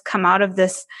thing that has come out of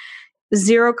this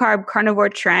zero carb carnivore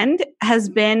trend has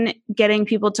been getting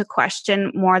people to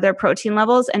question more their protein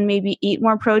levels and maybe eat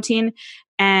more protein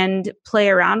and play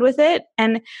around with it.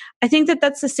 And I think that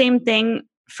that's the same thing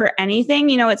for anything.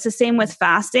 It's the same with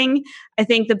fasting. I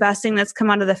think the best thing that's come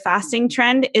out of the fasting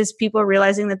trend is people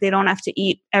realizing that they don't have to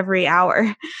eat every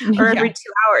hour or every 2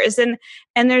 hours. And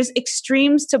there's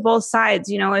extremes to both sides.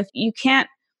 If you can't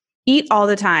eat all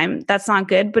the time, that's not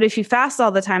good. But if you fast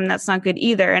all the time, that's not good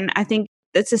either. And I think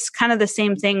it's just kind of the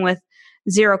same thing with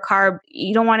zero carb.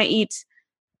 You don't want to eat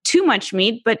too much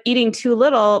meat, but eating too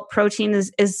little protein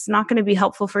is not going to be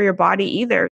helpful for your body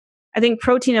either. I think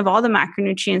protein of all the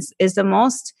macronutrients is the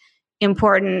most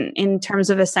important in terms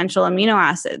of essential amino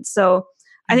acids. So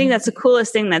I think that's the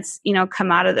coolest thing that's,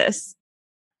 come out of this.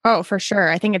 Oh, for sure.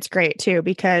 I think it's great too,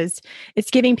 because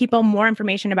it's giving people more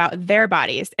information about their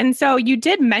bodies. And so you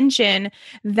did mention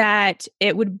that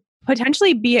it would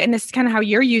potentially be, and this is kind of how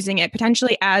you're using it,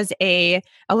 potentially as a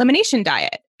elimination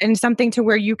diet and something to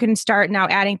where you can start now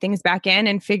adding things back in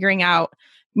and figuring out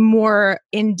more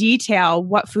in detail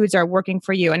what foods are working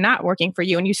for you and not working for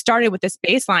you. And you started with this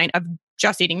baseline of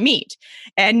just eating meat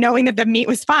and knowing that the meat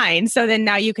was fine. So then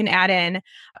now you can add in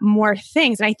more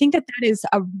things. And I think that that is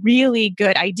a really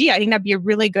good idea. I think that'd be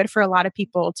really good for a lot of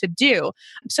people to do.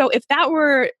 So if that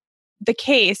were the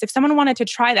case, if someone wanted to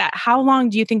try that, how long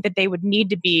do you think that they would need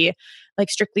to be like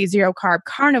strictly zero carb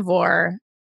carnivore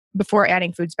before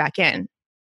adding foods back in?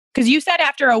 Because you said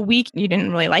after a week, you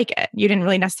didn't really like it. You didn't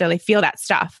really necessarily feel that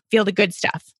stuff, feel the good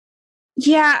stuff.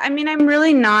 Yeah, I mean, I'm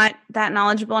really not that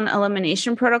knowledgeable in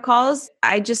elimination protocols.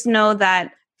 I just know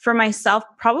that for myself,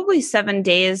 probably 7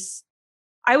 days.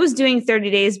 I was doing 30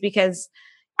 days because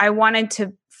I wanted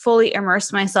to fully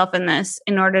immerse myself in this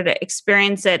in order to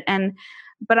experience it.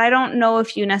 But I don't know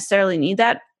if you necessarily need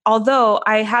that. Although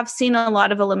I have seen a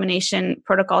lot of elimination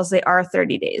protocols, they are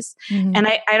 30 days. Mm-hmm. And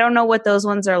I don't know what those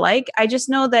ones are like. I just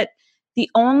know that the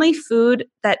only food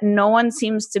that no one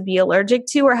seems to be allergic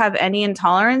to or have any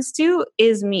intolerance to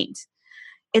is meat.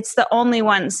 It's the only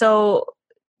one. So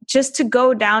just to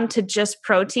go down to just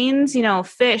proteins,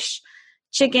 fish,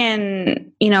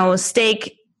 chicken,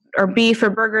 steak or beef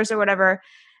or burgers or whatever,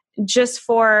 just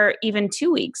for even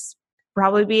 2 weeks,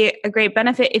 probably be a great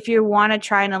benefit if you want to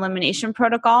try an elimination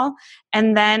protocol.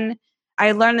 And then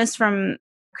I learned this from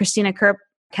Christina Kerp,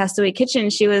 Castaway Kitchen.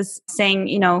 She was saying,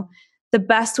 the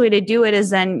best way to do it is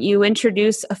then you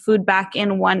introduce a food back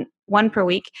in one per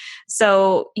week.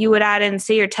 So you would add in,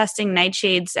 say you're testing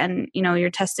nightshades and, you're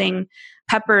testing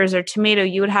peppers or tomato,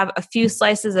 you would have a few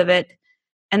slices of it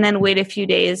and then wait a few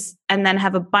days and then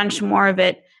have a bunch more of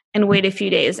it and wait a few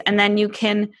days. And then you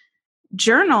can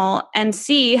journal and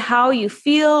see how you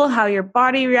feel, how your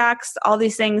body reacts, all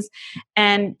these things,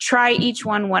 and try each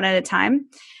one at a time.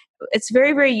 It's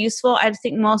very, very useful. I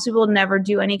think most people never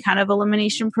do any kind of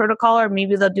elimination protocol, or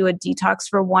maybe they'll do a detox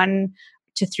for 1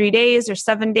 to 3 days or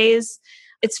 7 days.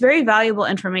 It's very valuable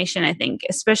information, I think,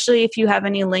 especially if you have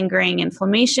any lingering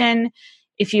inflammation,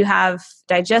 if you have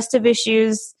digestive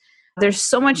issues. There's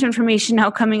so much information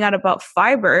now coming out about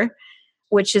fiber,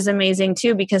 which is amazing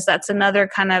too, because that's another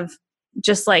kind of,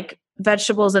 just like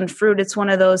vegetables and fruit, it's one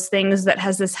of those things that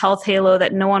has this health halo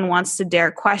that no one wants to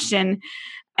dare question.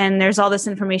 And there's all this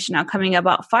information now coming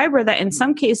about fiber that in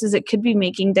some cases it could be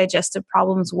making digestive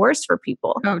problems worse for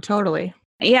people. Oh, totally.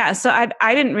 Yeah. So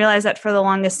I didn't realize that for the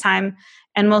longest time.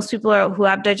 And most people who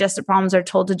have digestive problems are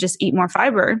told to just eat more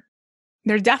fiber.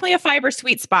 There's definitely a fiber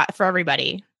sweet spot for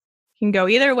everybody. You can go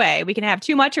either way. We can have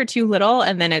too much or too little,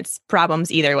 and then it's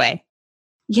problems either way.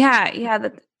 Yeah.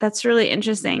 That's really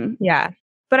interesting. Yeah.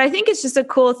 But I think it's just a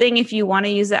cool thing if you want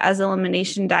to use it as an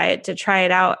elimination diet to try it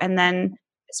out. And then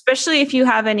especially if you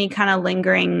have any kind of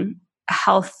lingering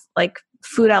health, like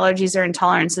food allergies or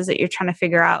intolerances that you're trying to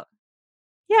figure out.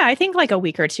 Yeah, I think like a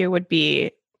week or two would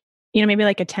be, maybe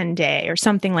like a 10-day or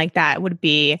something like that would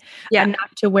be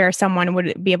enough to where someone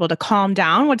would be able to calm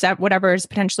down whatever is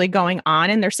potentially going on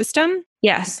in their system.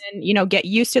 Yes. And, get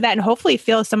used to that and hopefully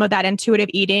feel some of that intuitive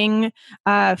eating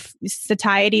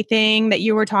satiety thing that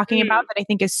you were talking about that I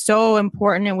think is so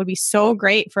important and would be so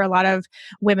great for a lot of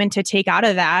women to take out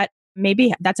of that.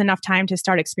 Maybe that's enough time to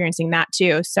start experiencing that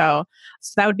too. So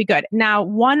that would be good. Now,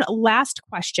 one last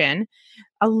question.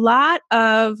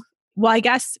 I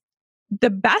guess the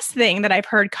best thing that I've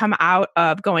heard come out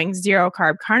of going zero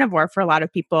carb carnivore for a lot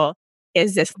of people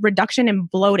is this reduction in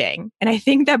bloating. And I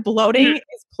think that bloating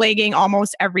is plaguing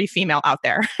almost every female out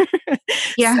there.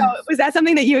 Yeah. So was that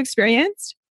something that you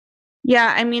experienced?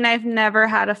 Yeah, I mean, I've never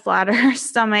had a flatter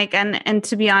stomach, and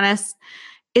to be honest,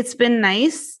 it's been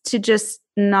nice to just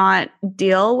not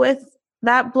deal with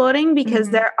that bloating, because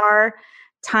there are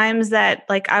times that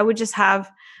like I would just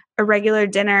have a regular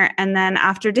dinner, and then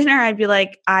after dinner I'd be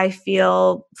like, I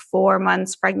feel 4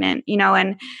 months pregnant,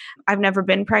 and I've never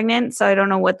been pregnant, so I don't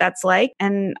know what that's like,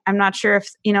 and I'm not sure if,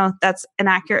 that's an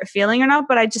accurate feeling or not,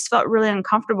 but I just felt really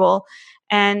uncomfortable,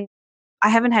 and I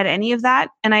haven't had any of that.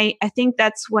 And I think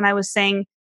that's when I was saying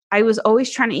I was always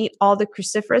trying to eat all the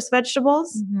cruciferous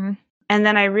vegetables. Mm-hmm. And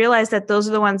then I realized that those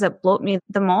are the ones that bloat me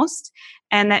the most.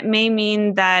 And that may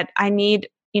mean that I need,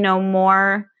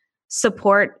 more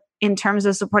support in terms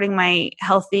of supporting my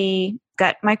healthy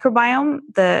gut microbiome,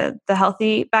 the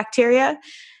healthy bacteria.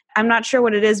 I'm not sure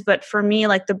what it is, but for me,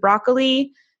 like the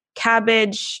broccoli,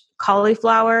 cabbage,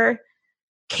 cauliflower,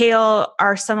 kale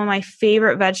are some of my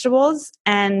favorite vegetables.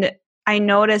 And I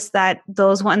noticed that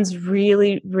those ones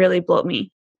really, really bloat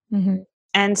me. Mm-hmm.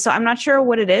 And so I'm not sure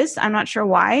what it is. I'm not sure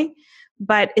why,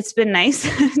 but it's been nice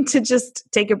to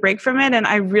just take a break from it. And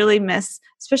I really miss,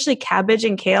 especially cabbage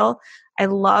and kale. I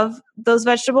love those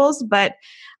vegetables, but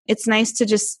it's nice to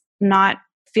just not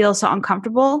feel so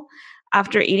uncomfortable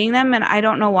after eating them. And I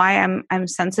don't know why I'm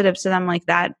sensitive to them like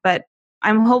that, but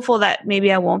I'm hopeful that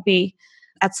maybe I won't be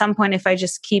at some point if I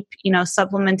just keep,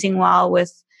 supplementing well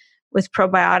with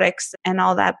probiotics and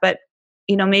all that. But,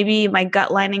 maybe my gut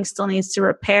lining still needs to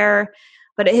repair,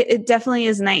 but it definitely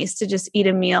is nice to just eat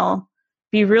a meal,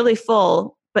 be really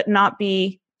full, but not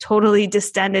be totally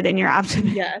distended in your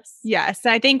abdomen. Yes. Yes.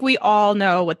 I think we all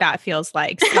know what that feels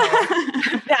like. So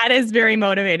that is very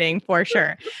motivating for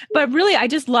sure. But really, I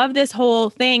just love this whole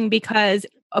thing because,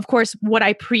 of course, what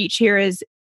I preach here is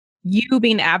you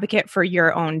being the advocate for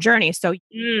your own journey. So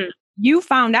you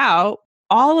found out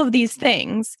all of these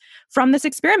things from this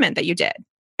experiment that you did.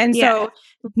 And so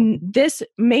this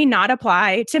may not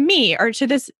apply to me or to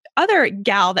this other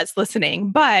gal that's listening,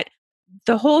 but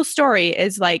the whole story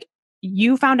is like,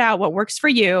 you found out what works for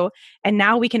you. And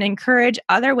now we can encourage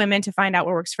other women to find out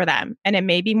what works for them. And it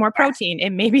may be more protein.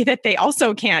 It may be that they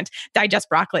also can't digest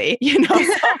broccoli, So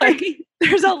like,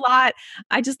 there's a lot.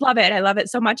 I just love it. I love it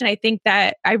so much. And I think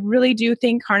that I really do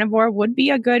think carnivore would be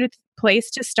a good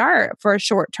place to start for a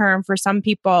short term for some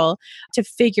people to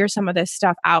figure some of this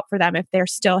stuff out for them if they're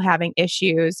still having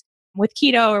issues with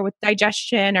keto or with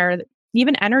digestion or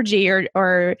even energy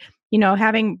or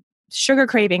having sugar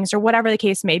cravings or whatever the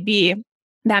case may be.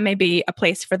 That may be a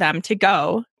place for them to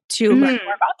go to learn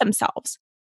more about themselves.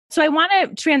 So I want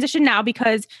to transition now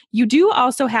because you do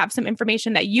also have some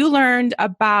information that you learned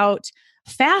about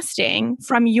fasting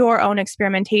from your own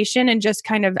experimentation and just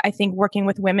kind of, I think, working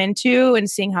with women too and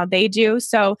seeing how they do.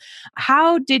 So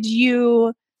how did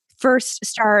you first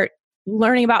start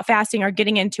learning about fasting or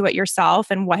getting into it yourself,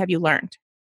 and what have you learned?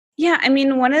 Yeah, I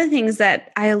mean, one of the things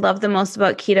that I love the most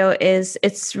about keto is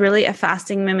it's really a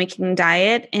fasting mimicking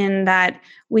diet in that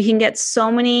we can get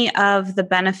so many of the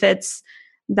benefits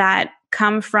that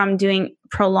come from doing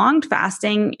prolonged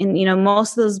fasting. And,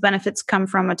 most of those benefits come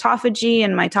from autophagy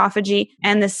and mitophagy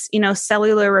and this,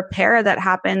 cellular repair that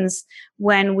happens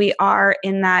when we are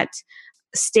in that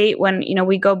state when,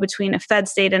 we go between a fed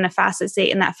state and a fasted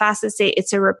state. In that fasted state,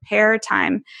 it's a repair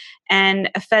time.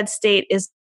 And a fed state is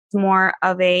more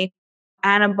of a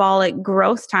anabolic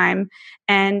growth time.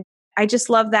 And I just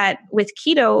love that with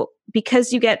keto,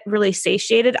 because you get really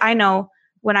satiated. I know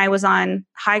when I was on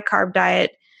high carb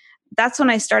diet, that's when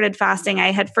I started fasting.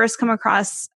 I had first come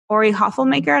across Ori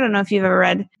Hoffelmaker. I don't know if you've ever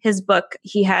read his book.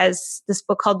 He has this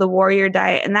book called The Warrior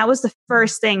Diet. And that was the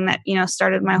first thing that,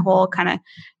 started my whole kind of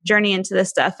journey into this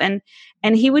stuff. And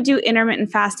he would do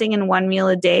intermittent fasting in one meal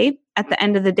a day at the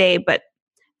end of the day. But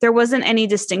there wasn't any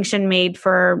distinction made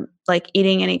for like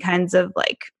eating any kinds of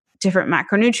like different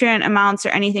macronutrient amounts or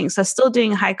anything. So still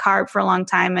doing high carb for a long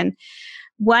time. And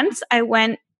once I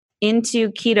went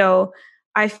into keto,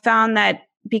 I found that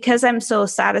because I'm so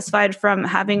satisfied from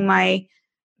having my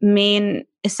main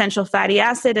essential fatty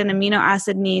acid and amino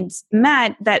acid needs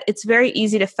met, that it's very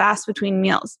easy to fast between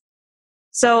meals.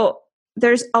 So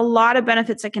there's a lot of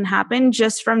benefits that can happen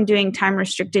just from doing time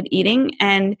restricted eating.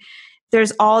 And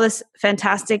there's all this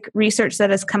fantastic research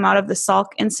that has come out of the Salk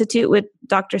Institute with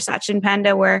Dr. Sachin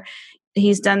Panda, where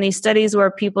he's done these studies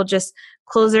where people just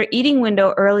close their eating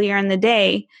window earlier in the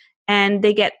day and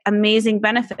they get amazing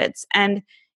benefits. And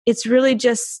it's really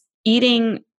just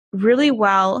eating really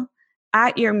well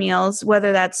at your meals,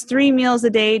 whether that's 3 meals a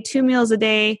day, 2 meals a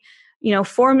day,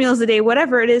 4 meals a day,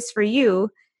 whatever it is for you,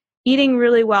 eating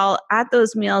really well at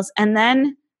those meals and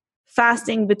then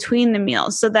fasting between the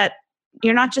meals so that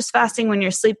you're not just fasting when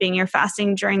you're sleeping, you're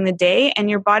fasting during the day, and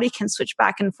your body can switch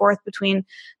back and forth between,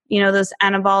 those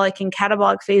anabolic and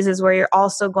catabolic phases where you're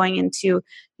also going into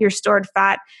your stored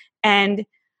fat. And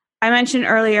I mentioned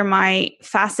earlier, my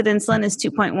fasted insulin is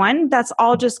 2.1. That's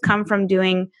all just come from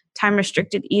doing time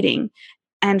restricted eating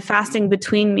and fasting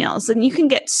between meals. And you can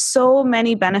get so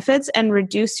many benefits and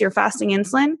reduce your fasting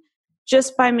insulin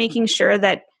just by making sure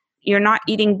that you're not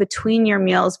eating between your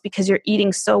meals, because you're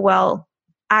eating so well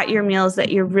at your meals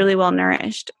that you're really well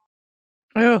nourished.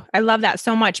 Oh, I love that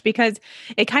so much, because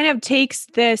it kind of takes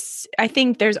this, I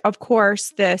think there's, of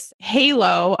course, this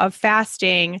halo of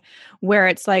fasting where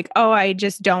it's like, oh, I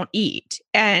just don't eat.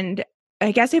 And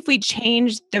I guess if we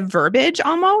change the verbiage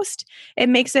almost, it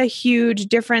makes a huge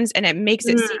difference, and it makes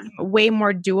it seem way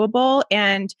more doable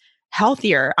and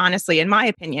healthier, honestly, in my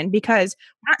opinion, because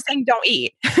we're not saying don't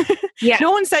eat. Yeah.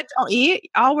 No one said don't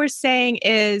eat. All we're saying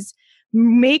is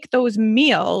make those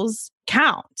meals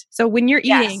count. So when you're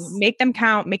eating, make them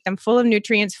count, make them full of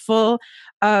nutrients, full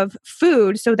of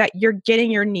food, so that you're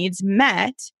getting your needs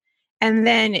met, and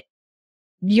then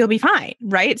you'll be fine,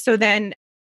 right? So then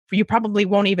you probably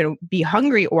won't even be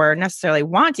hungry or necessarily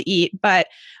want to eat, but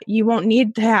you won't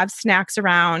need to have snacks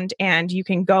around, and you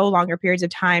can go longer periods of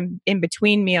time in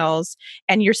between meals,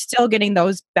 and you're still getting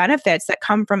those benefits that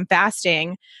come from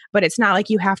fasting, but it's not like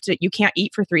you can't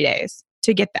eat for 3 days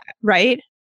to get that, right?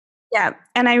 Yeah.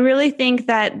 And I really think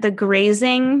that the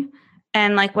grazing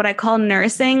and like what I call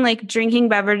nursing, like drinking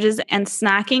beverages and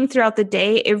snacking throughout the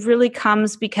day, it really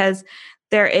comes because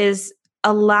there is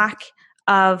a lack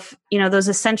of, those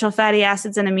essential fatty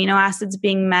acids and amino acids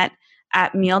being met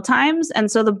at meal times.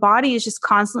 And so the body is just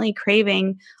constantly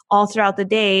craving all throughout the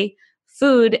day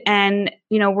food. And,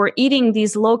 we're eating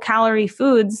these low calorie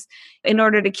foods in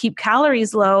order to keep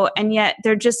calories low. And yet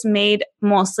they're just made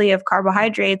mostly of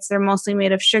carbohydrates. They're mostly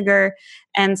made of sugar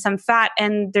and some fat.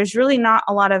 And there's really not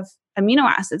a lot of amino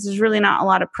acids. There's really not a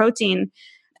lot of protein.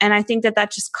 And I think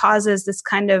that just causes this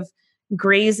kind of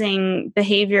grazing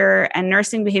behavior and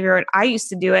nursing behavior. I used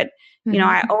to do it.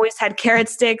 I always had carrot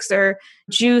sticks or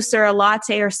juice or a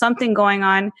latte or something going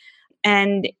on.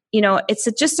 And, it's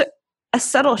just a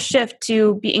subtle shift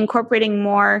to be incorporating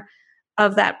more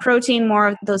of that protein, more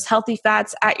of those healthy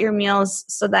fats at your meals,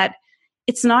 so that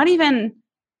it's not even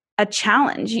a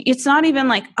challenge. It's not even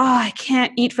like, oh, I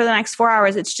can't eat for the next 4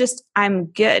 hours. It's just, I'm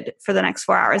good for the next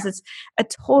 4 hours. It's a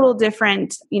total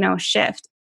different, shift.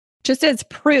 Just as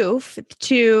proof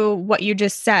to what you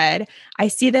just said, I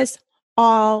see this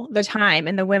all the time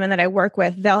in the women that I work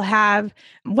with. They'll have,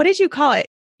 what did you call it?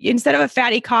 Instead of a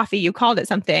fatty coffee, you called it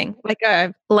something like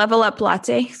a level up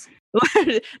latte.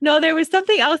 No, there was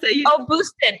something else that you. Oh,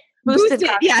 boosted.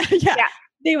 Yeah.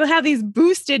 They will have these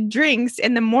boosted drinks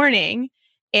in the morning,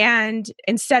 and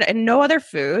no other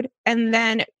food. And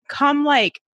then come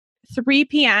like 3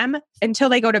 p.m. until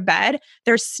they go to bed,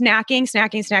 they're snacking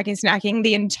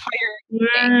the entire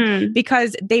evening,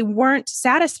 because they weren't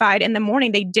satisfied in the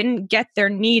morning. They didn't get their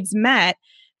needs met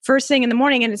first thing in the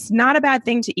morning. And it's not a bad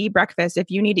thing to eat breakfast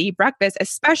if you need to eat breakfast,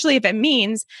 especially if it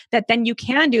means that then you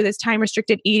can do this time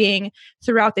restricted eating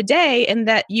throughout the day, and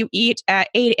that you eat at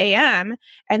 8 a.m.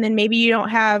 and then maybe you don't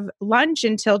have lunch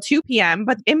until 2 p.m.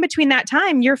 But in between that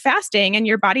time, you're fasting and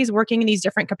your body's working in these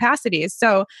different capacities.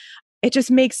 So it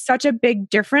just makes such a big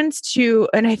difference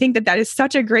and I think that is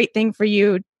such a great thing for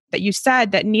you that you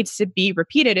said that needs to be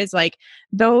repeated, is like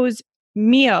those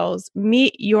meals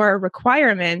meet your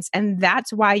requirements, and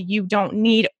that's why you don't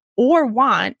need or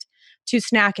want to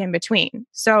snack in between.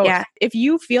 So if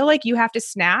you feel like you have to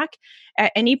snack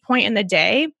at any point in the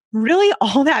day, really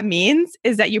all that means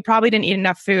is that you probably didn't eat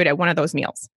enough food at one of those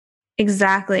meals.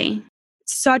 Exactly.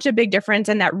 Such a big difference,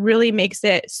 and that really makes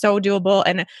it so doable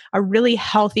and a really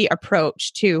healthy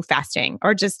approach to fasting.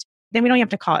 Or just, then we don't have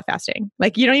to call it fasting.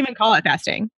 Like, you don't even call it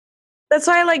fasting. That's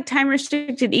why I like time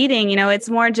restricted eating. It's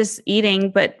more just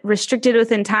eating, but restricted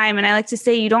within time. And I like to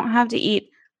say you don't have to eat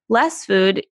less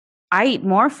food. I eat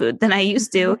more food than I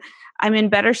used to. I'm in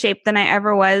better shape than I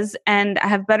ever was, and I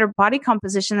have better body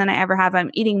composition than I ever have.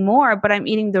 I'm eating more, but I'm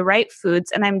eating the right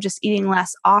foods, and I'm just eating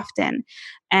less often.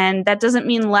 And that doesn't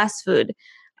mean less food.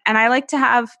 And I like to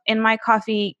have in my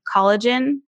coffee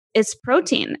collagen. It's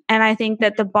protein. And I think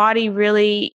that the body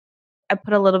really, I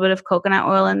put a little bit of coconut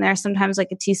oil in there, sometimes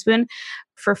like a teaspoon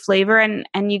for flavor.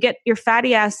 And you get your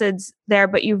fatty acids there,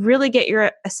 but you really get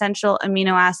your essential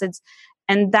amino acids.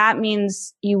 And that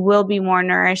means you will be more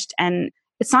nourished. And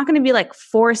it's not going to be like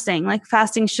forcing, like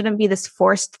fasting shouldn't be this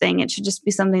forced thing. It should just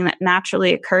be something that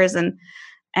naturally occurs.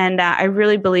 And I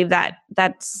really believe that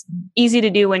that's easy to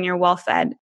do when you're well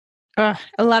fed. Oh,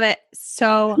 I love it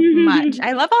so much.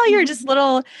 I love all your just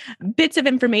little bits of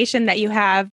information that you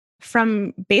have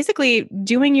from basically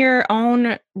doing your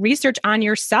own research on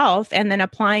yourself and then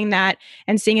applying that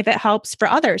and seeing if it helps for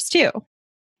others too.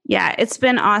 Yeah, it's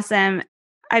been awesome.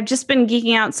 I've just been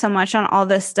geeking out so much on all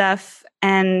this stuff.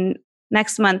 And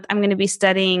next month, I'm going to be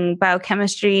studying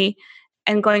biochemistry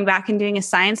and going back and doing a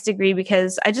science degree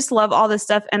because I just love all this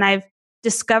stuff. And I've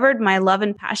discovered my love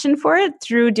and passion for it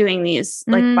through doing these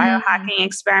like biohacking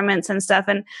experiments and stuff.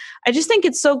 And I just think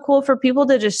it's so cool for people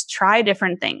to just try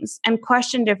different things and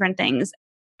question different things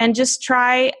and just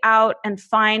try out and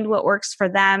find what works for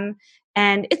them.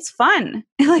 And it's fun.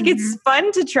 Like it's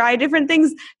fun to try different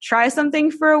things. Try something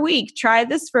for a week. Try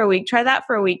this for a week. Try that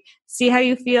for a week. See how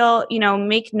you feel,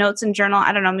 make notes and journal.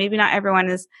 I don't know. Maybe not everyone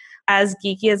is as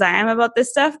geeky as I am about this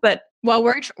stuff, but well,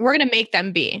 we're going to make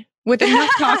them be. With enough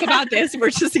talk about this,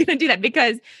 we're just going to do that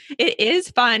because it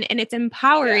is fun and it's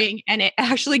empowering and it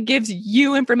actually gives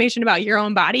you information about your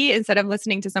own body instead of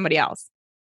listening to somebody else.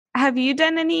 Have you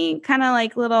done any kind of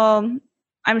like little,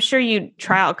 I'm sure you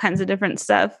try all kinds of different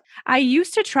stuff. I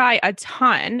used to try a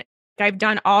ton. I've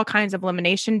done all kinds of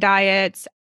elimination diets.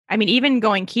 I mean, even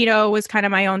going keto was kind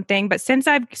of my own thing. But since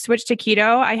I've switched to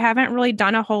keto, I haven't really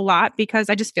done a whole lot because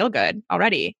I just feel good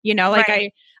already.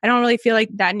 Right. I don't really feel like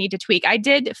that need to tweak. I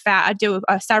did do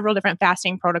several different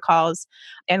fasting protocols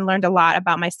and learned a lot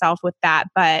about myself with that.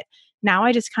 But now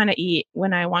I just kind of eat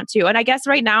when I want to. And I guess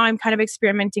right now I'm kind of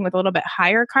experimenting with a little bit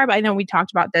higher carb. I know we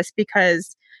talked about this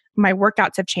because my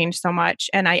workouts have changed so much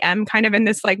and I am kind of in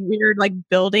this like weird like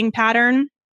building pattern.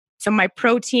 So my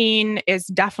protein is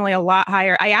definitely a lot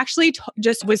higher. I actually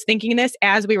just was thinking this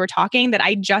as we were talking that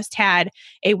I just had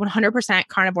a 100%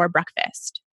 carnivore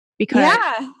breakfast because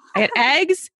I had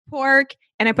eggs, pork,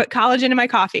 and I put collagen in my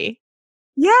coffee.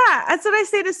 Yeah, that's what I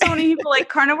say to so many people. Like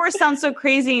carnivore sounds so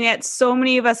crazy, and yet so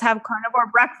many of us have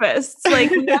carnivore breakfasts. Like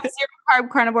we have zero carb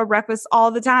carnivore breakfasts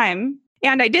all the time.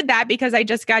 And I did that because I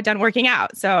just got done working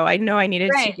out. So I know I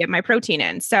needed to get my protein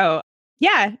in. So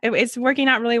yeah, it's working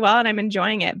out really well and I'm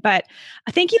enjoying it. But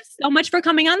thank you so much for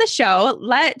coming on the show.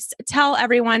 Let's tell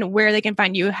everyone where they can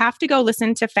find you. You have to go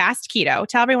listen to Fast Keto.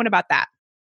 Tell everyone about that.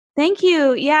 Thank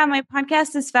you. Yeah, my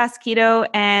podcast is Fast Keto.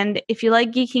 And if you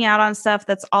like geeking out on stuff,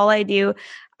 that's all I do.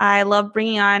 I love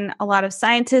bringing on a lot of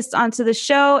scientists onto the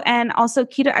show and also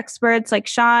keto experts like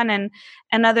Sean and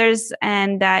others.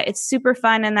 And it's super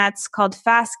fun. And that's called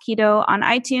Fast Keto on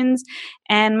iTunes.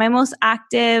 And my most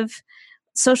active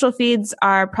social feeds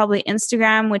are probably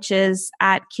Instagram, which is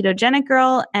at Ketogenic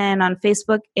Girl. And on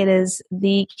Facebook, it is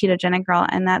The Ketogenic Girl.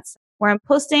 And that's where I'm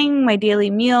posting my daily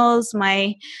meals,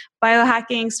 my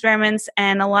biohacking experiments,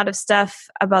 and a lot of stuff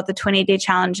about the 20-day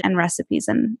challenge and recipes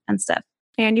and stuff.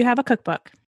 And you have a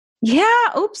cookbook.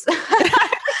 Yeah. Oops.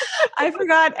 I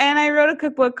forgot. And I wrote a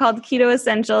cookbook called Keto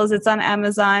Essentials. It's on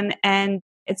Amazon and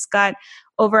it's got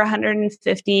over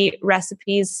 150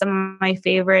 recipes, some of my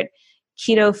favorite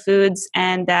keto foods.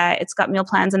 And it's got meal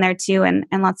plans in there too and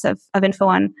lots of info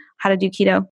on how to do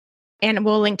keto. And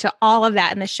we'll link to all of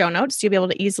that in the show notes. So you'll be able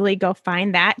to easily go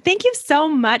find that. Thank you so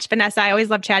much, Vanessa. I always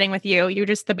love chatting with you. You're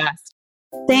just the best.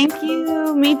 Thank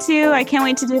you. Me too. I can't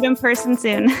wait to do it in person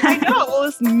soon. I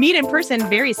know. We'll meet in person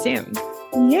very soon.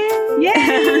 Yay.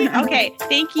 Yay. Okay.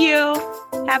 Thank you.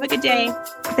 Have a good day.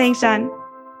 Thanks, Sean.